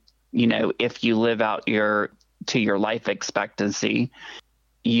be, you know, if you live out to your life expectancy,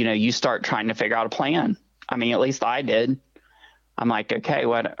 you know, you start trying to figure out a plan. I mean, at least I did. I'm like, okay,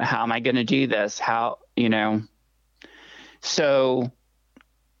 how am I going to do this? How, you know? So,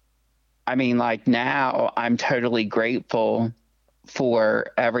 I mean, like, now I'm totally grateful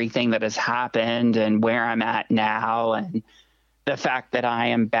for everything that has happened and where I'm at now, and the fact that I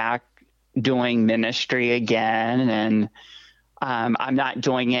am back doing ministry again. And I'm not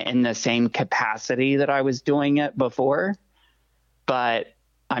doing it in the same capacity that I was doing it before, but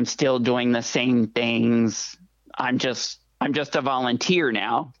I'm still doing the same things. I'm just a volunteer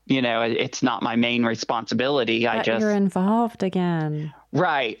now. You know, it's not my main responsibility. But you're involved again.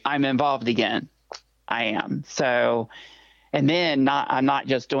 Right. I'm involved again. I am. So, and then I'm not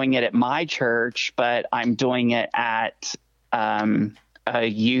just doing it at my church, but I'm doing it at a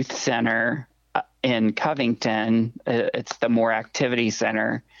youth center in Covington. It's the More Activity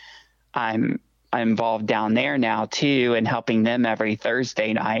Center. I'm involved down there now too, and helping them every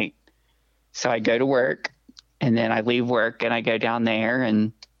Thursday night. So I go to work, and then I leave work and I go down there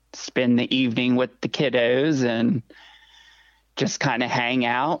and spend the evening with the kiddos and just kind of hang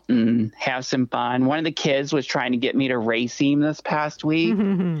out and have some fun. One of the kids was trying to get me to race him this past week.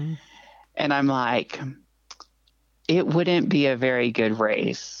 And I'm like, it wouldn't be a very good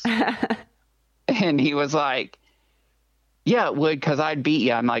race. And he was like, yeah, it would, because I'd beat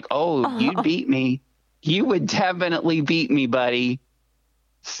you. I'm like, oh, you'd beat me. You would definitely beat me, buddy.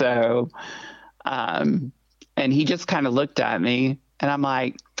 So, and he just kind of looked at me, and I'm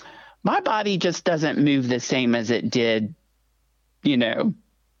like, my body just doesn't move the same as it did, you know,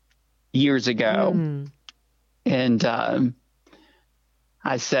 years ago. And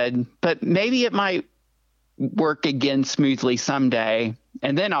I said, but maybe it might work again smoothly someday,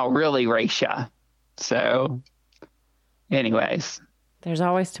 and then I'll really race you. So anyways. There's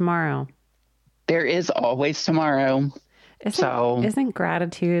always tomorrow. There is always tomorrow. Isn't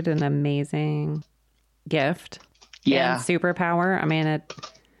gratitude an amazing gift? Yeah. And superpower? I mean,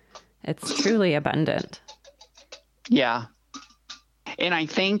 it's truly abundant. Yeah. And I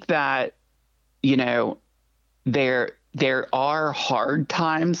think that, you know, there are hard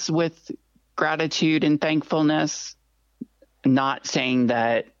times with gratitude and thankfulness. Not saying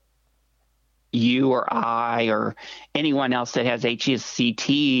that you or I or anyone else that has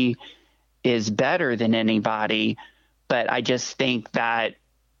HSCT is better than anybody, but I just think that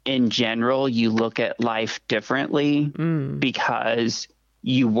in general, you look at life differently because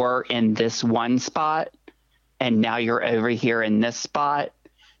you were in this one spot and now you're over here in this spot.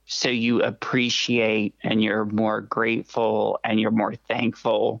 So you appreciate and you're more grateful and you're more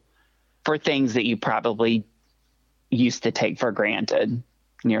thankful for things that you probably used to take for granted.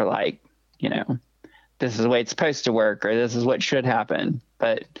 And you're like, you know, this is the way it's supposed to work, or this is what should happen.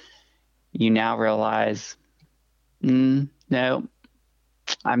 But you now realize, no,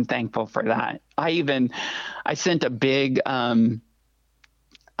 I'm thankful for that. I sent a big, I've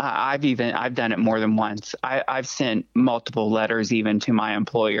done it more than once. I've sent multiple letters even to my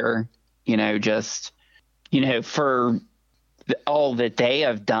employer, you know, just, you know, for all that they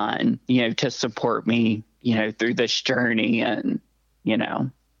have done, you know, to support me, you know, through this journey. And, you know,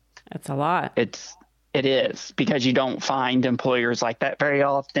 it's a lot. It is, because you don't find employers like that very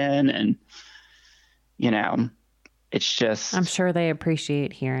often. And, you know, it's just, I'm sure they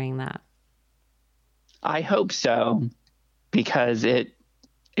appreciate hearing that. I hope so, because it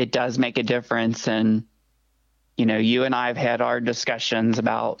does make a difference. And, you know, you and I have had our discussions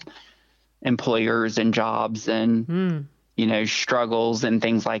about employers and jobs and, you know, struggles and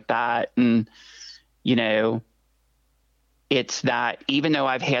things like that. And, you know, it's that even though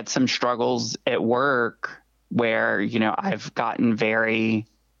I've had some struggles at work, where, I've gotten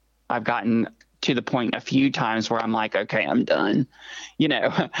to the point a few times where I'm like, okay, I'm done.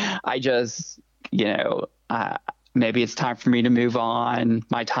 I just, maybe it's time for me to move on.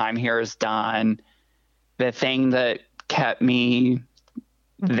 My time here is done. The thing that kept me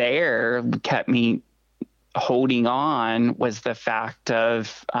holding on was the fact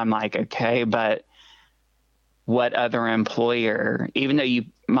of, I'm like, okay, but what other employer, even though you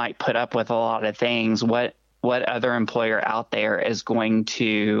might put up with a lot of things, what other employer out there is going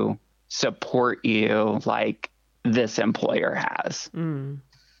to support you like this employer has?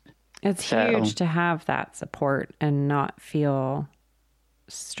 It's huge to have that support and not feel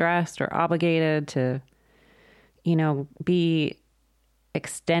stressed or obligated to, be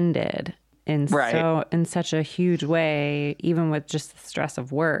extended in such a huge way, even with just the stress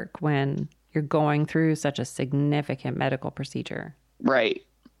of work when you're going through such a significant medical procedure. Right.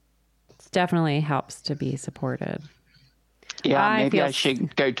 It definitely helps to be supported. Yeah, maybe I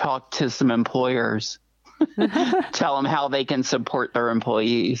should go talk to some employers. Tell them how they can support their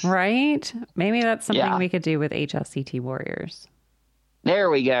employees. Right? Maybe that's something we could do with HSCT Warriors.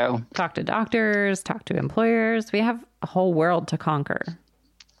 There we go. Talk to doctors, talk to employers. We have a whole world to conquer.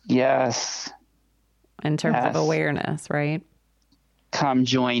 Yes. In terms of awareness, right? Come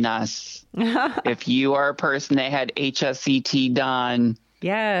join us. If you are a person that had HSCT done,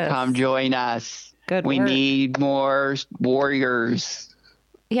 come join us. Good We work. need more warriors.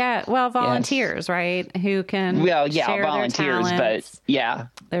 Yeah, well, volunteers, right? Who can share volunteers, their talents,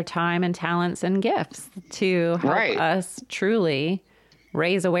 their time and talents and gifts to help us truly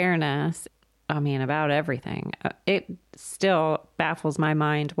raise awareness. I mean, about everything. It still baffles my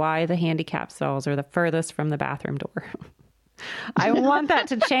mind why the handicap stalls are the furthest from the bathroom door. I want that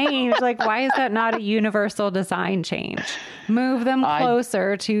to change. Like, why is that not a universal design change? Move them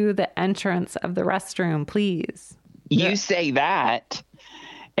closer to the entrance of the restroom, please. You say that,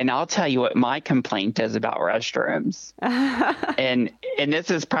 and I'll tell you what my complaint is about restrooms. and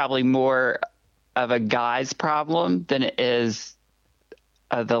this is probably more of a guy's problem than it is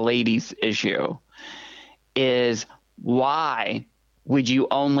the ladies' issue, is why would you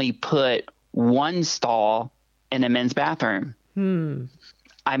only put one stall in a men's bathroom?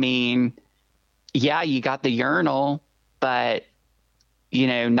 I mean, you got the urinal, but,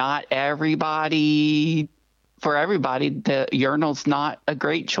 not everybody, for everybody, the urinal's not a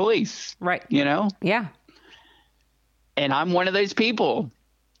great choice. Right. Yeah. And I'm one of those people.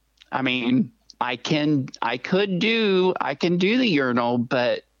 I mean, I can do the urinal,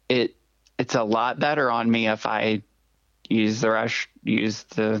 but it's a lot better on me if I use the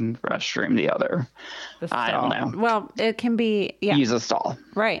restroom, the other. I don't know. Well, it can be use a stall.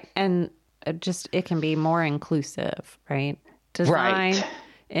 Right. And it can be more inclusive, right?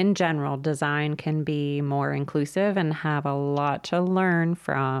 In general, design can be more inclusive and have a lot to learn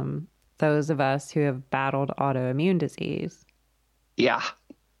from those of us who have battled autoimmune disease. Yeah.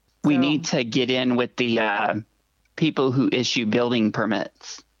 We need to get in with the people who issue building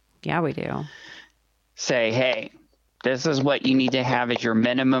permits. Yeah, we do. Say, hey, this is what you need to have as your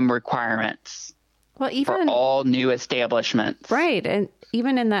minimum requirements for all new establishments. Right. And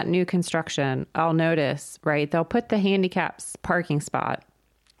even in that new construction, I'll notice, right, they'll put the handicapped parking spot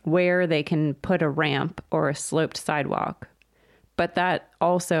where they can put a ramp or a sloped sidewalk. But that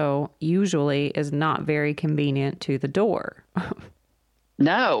also usually is not very convenient to the door.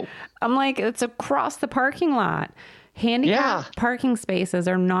 No. I'm like, it's across the parking lot. Handicapped parking spaces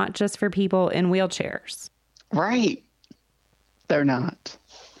are not just for people in wheelchairs. Right. They're not.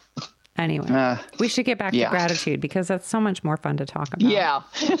 Anyway, we should get back to gratitude because that's so much more fun to talk about. Yeah.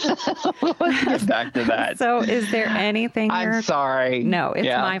 Let's get back to that. So is there anything I'm sorry. No, it's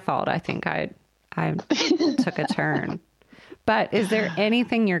my fault. I think I took a turn. But is there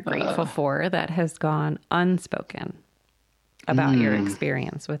anything you're grateful for that has gone unspoken about your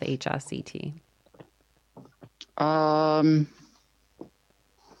experience with HSCT?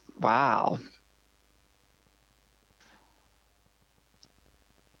 Wow.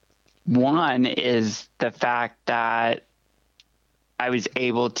 One is the fact that I was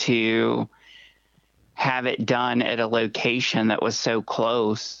able to have it done at a location that was so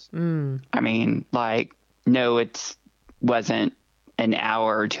close. I mean, no, it wasn't an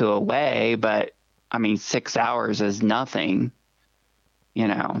hour or two away, but I mean, 6 hours is nothing,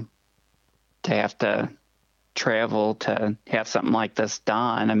 to have to travel to have something like this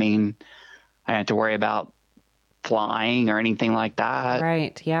done. I mean, I had to worry about flying or anything like that.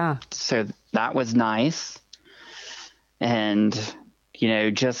 Right. Yeah. So that was nice. And,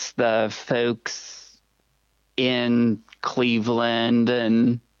 just the folks in Cleveland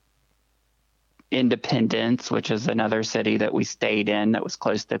and Independence, which is another city that we stayed in that was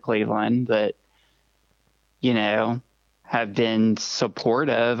close to Cleveland, that, you know, have been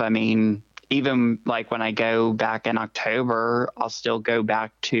supportive. I mean, even like when I go back in October, I'll still go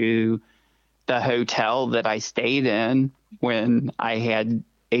back to the hotel that I stayed in when I had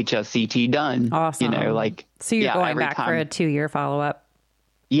HSCT done. Awesome. You know, like, so you're going back for a 2-year follow-up?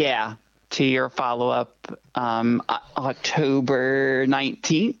 Yeah. 2-year follow-up, October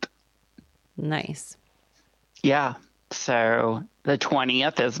 19th. Nice. Yeah. So the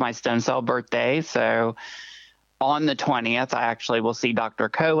 20th is my stem cell birthday. So on the 20th, I actually will see Dr.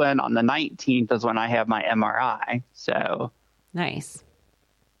 Cohen. On the 19th is when I have my MRI. So nice.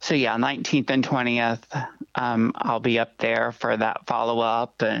 So yeah, 19th and 20th, I'll be up there for that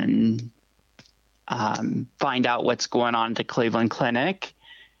follow-up and find out what's going on at the Cleveland Clinic.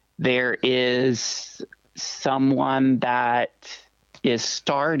 There is someone that is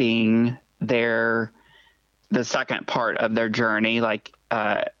starting the second part of their journey, like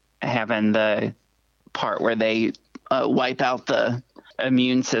having the part where they wipe out the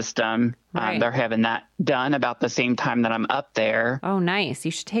immune system. Right. They're having that done about the same time that I'm up there. Oh, nice.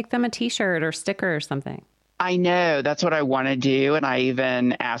 You should take them a T-shirt or sticker or something. I know. That's what I want to do. And I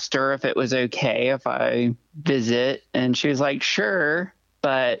even asked her if it was okay if I visit. And she was like, sure.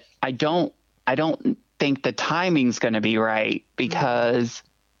 But I don't think the timing's going to be right because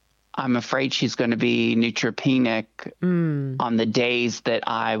I'm afraid she's going to be neutropenic on the days that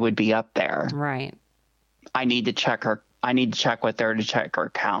I would be up there. Right. I need to check with her to check her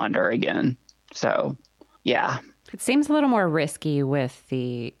calendar again. So, yeah. It seems a little more risky with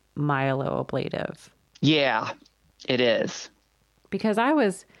the myeloablative. Yeah, it is. Because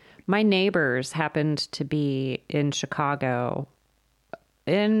my neighbors happened to be in Chicago,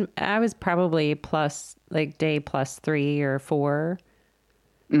 and I was probably day plus 3 or 4.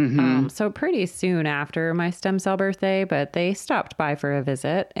 Mm-hmm. So pretty soon after my stem cell birthday, but they stopped by for a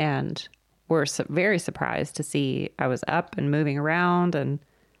visit and were very surprised to see I was up and moving around. And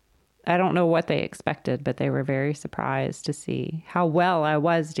I don't know what they expected, but they were very surprised to see how well I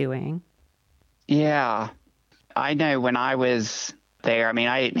was doing. Yeah. I know when I was there, I mean,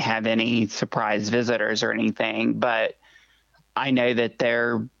 I didn't have any surprise visitors or anything, but I know that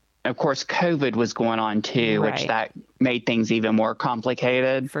of course, COVID was going on too, right. Which that made things even more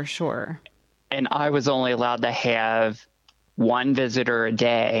complicated. For sure. And I was only allowed to have one visitor a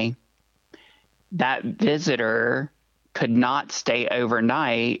day. That visitor could not stay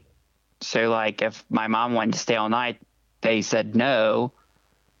overnight. So like if my mom wanted to stay all night, they said no.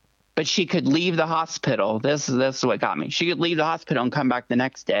 But she could leave the hospital. This is what got me. She could leave the hospital and come back the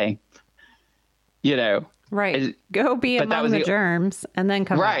next day. You know. Right. Go be among the germs and then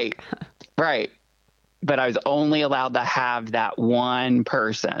come back. Right. But I was only allowed to have that one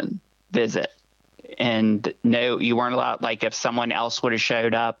person visit. And no, you weren't allowed, like if someone else would have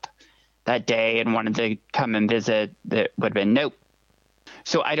showed up that day and wanted to come and visit, that would have been nope.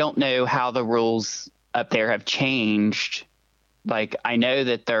 So I don't know how the rules up there have changed. Like I know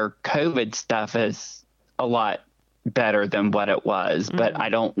that their COVID stuff is a lot better than what it was, but I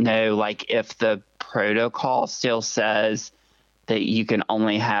don't know like if the protocol still says that you can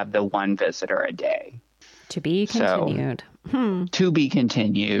only have the one visitor a day. To be continued. To be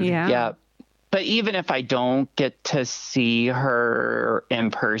continued. Yeah. Yep. But even if I don't get to see her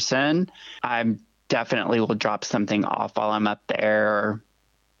in person, I definitely will drop something off while I'm up there or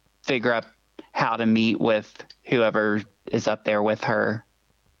figure out how to meet with whoever is up there with her.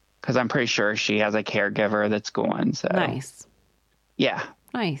 Because I'm pretty sure she has a caregiver that's going. So nice. Yeah.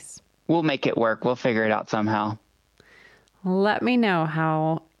 Nice. We'll make it work. We'll figure it out somehow. Let me know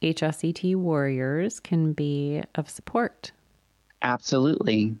how HSCT Warriors can be of support.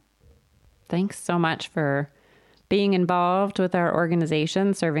 Absolutely. Thanks so much for being involved with our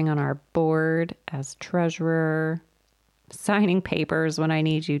organization, serving on our board as treasurer, signing papers when I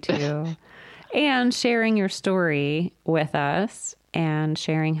need you to, and sharing your story with us and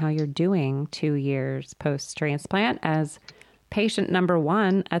sharing how you're doing 2 years post-transplant as patient number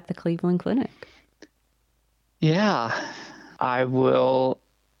 1 at the Cleveland Clinic. Yeah, I will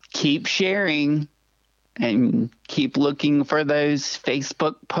keep sharing and keep looking for those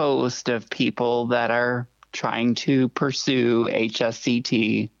Facebook posts of people that are trying to pursue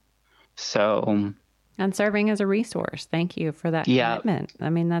HSCT. So, and serving as a resource. Thank you for that commitment. I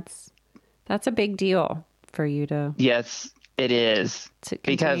mean, that's a big deal for you to. Yes, it is. To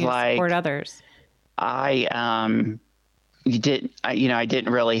because like support others. I didn't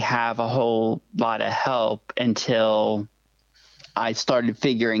really have a whole lot of help until I started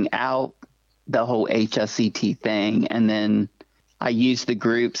figuring out the whole HSCT thing. And then I used the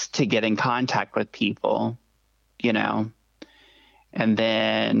groups to get in contact with people, you know, and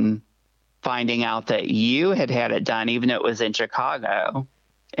then finding out that you had it done, even though it was in Chicago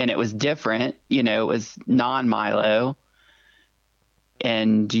and it was different, you know, it was non-Milo,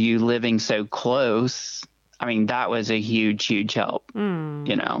 and you living so close. I mean, that was a huge, huge help,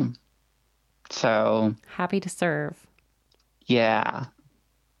 you know. So happy to serve. Yeah.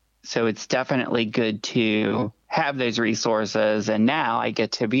 So it's definitely good to have those resources. And now I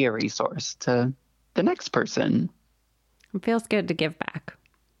get to be a resource to the next person. It feels good to give back.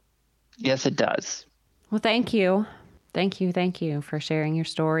 Yes, it does. Well, thank you. Thank you for sharing your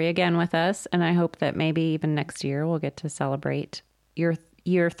story again with us. And I hope that maybe even next year we'll get to celebrate your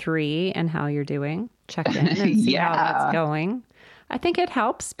year 3 and how you're doing. Check in and see how that's going. I think it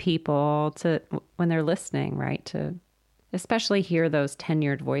helps people to, when they're listening, right, to especially hear those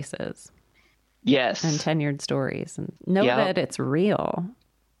tenured voices. Yes. And tenured stories and know that it's real.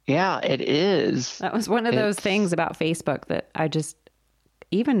 Yeah, it is. That was one of those things about Facebook that I just,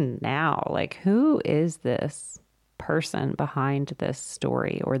 even now, like, who is this person behind this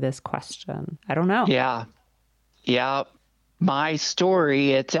story or this question? I don't know. Yeah. Yeah. My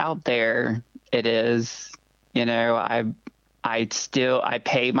story, it's out there. It is. You know, I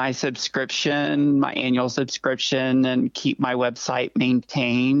pay my subscription, my annual subscription, and keep my website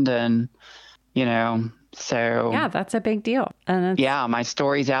maintained. And, you know, so. Yeah, that's a big deal. And my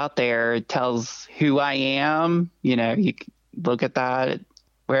story's out there. It tells who I am. You know, you can look at that,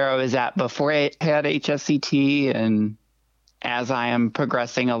 where I was at before I had HSCT, and as I am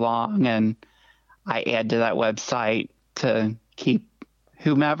progressing along, and I add to that website to keep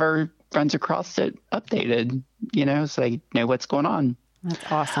whomever runs across it updated, you know, so they know what's going on. That's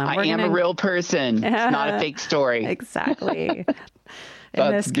awesome. I am a real person. It's not a fake story. Exactly.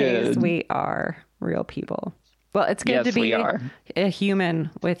 In this case, we are real people. Well, it's good to be a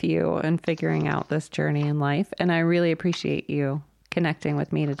human with you and figuring out this journey in life. And I really appreciate you connecting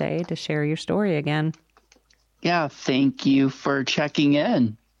with me today to share your story again. Yeah, thank you for checking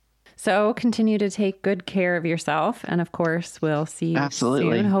in. So continue to take good care of yourself. And of course, we'll see you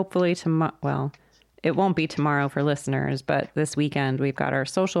soon. Hopefully tomorrow. Well, it won't be tomorrow for listeners, but this weekend we've got our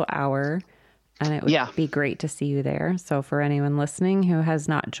social hour, and it would be great to see you there. So for anyone listening who has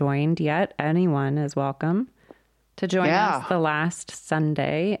not joined yet, anyone is welcome to join us the last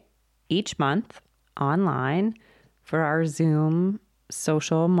Sunday each month online for our Zoom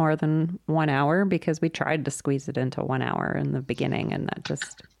social, more than 1 hour, because we tried to squeeze it into 1 hour in the beginning, and that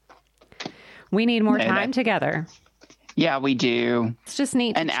just... We need more time together. Yeah, we do. It's just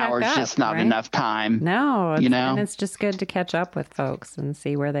neat. An hour's just not enough time. No, you know, and it's just good to catch up with folks and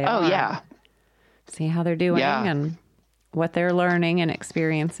see where they are. Oh, yeah. See how they're doing and what they're learning and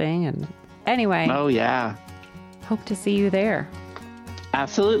experiencing. And anyway. Oh, yeah. Hope to see you there.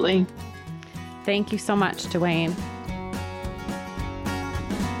 Absolutely. Thank you so much, Dwayne.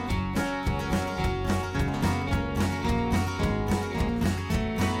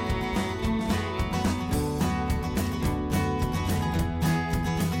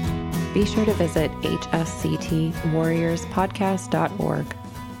 Be sure to visit hsctwarriorspodcast.org,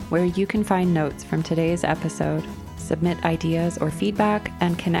 where you can find notes from today's episode, submit ideas or feedback,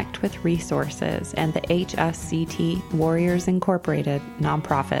 and connect with resources and the HSCT Warriors Incorporated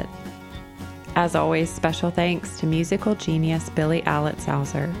nonprofit. As always, special thanks to musical genius Billy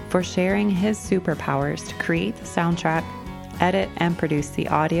Alitzhauser for sharing his superpowers to create the soundtrack, edit, and produce the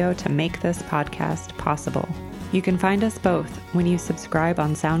audio to make this podcast possible. You can find us both when you subscribe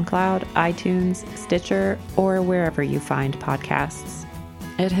on SoundCloud, iTunes, Stitcher, or wherever you find podcasts.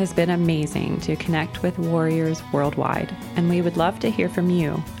 It has been amazing to connect with warriors worldwide, and we would love to hear from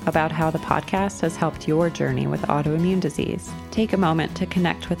you about how the podcast has helped your journey with autoimmune disease. Take a moment to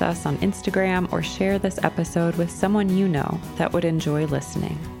connect with us on Instagram or share this episode with someone you know that would enjoy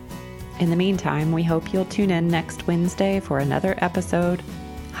listening. In the meantime, we hope you'll tune in next Wednesday for another episode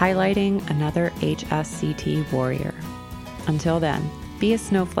highlighting another HSCT warrior. Until then, be a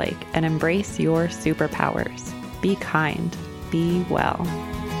snowflake and embrace your superpowers. Be kind. Be well.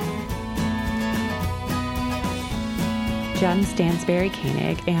 Jen Stansberry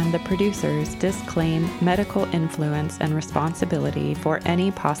Koenig and the producers disclaim medical influence and responsibility for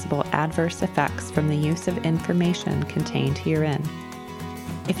any possible adverse effects from the use of information contained herein.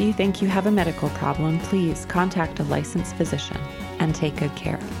 If you think you have a medical problem, please contact a licensed physician and take good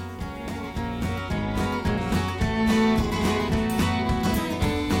care.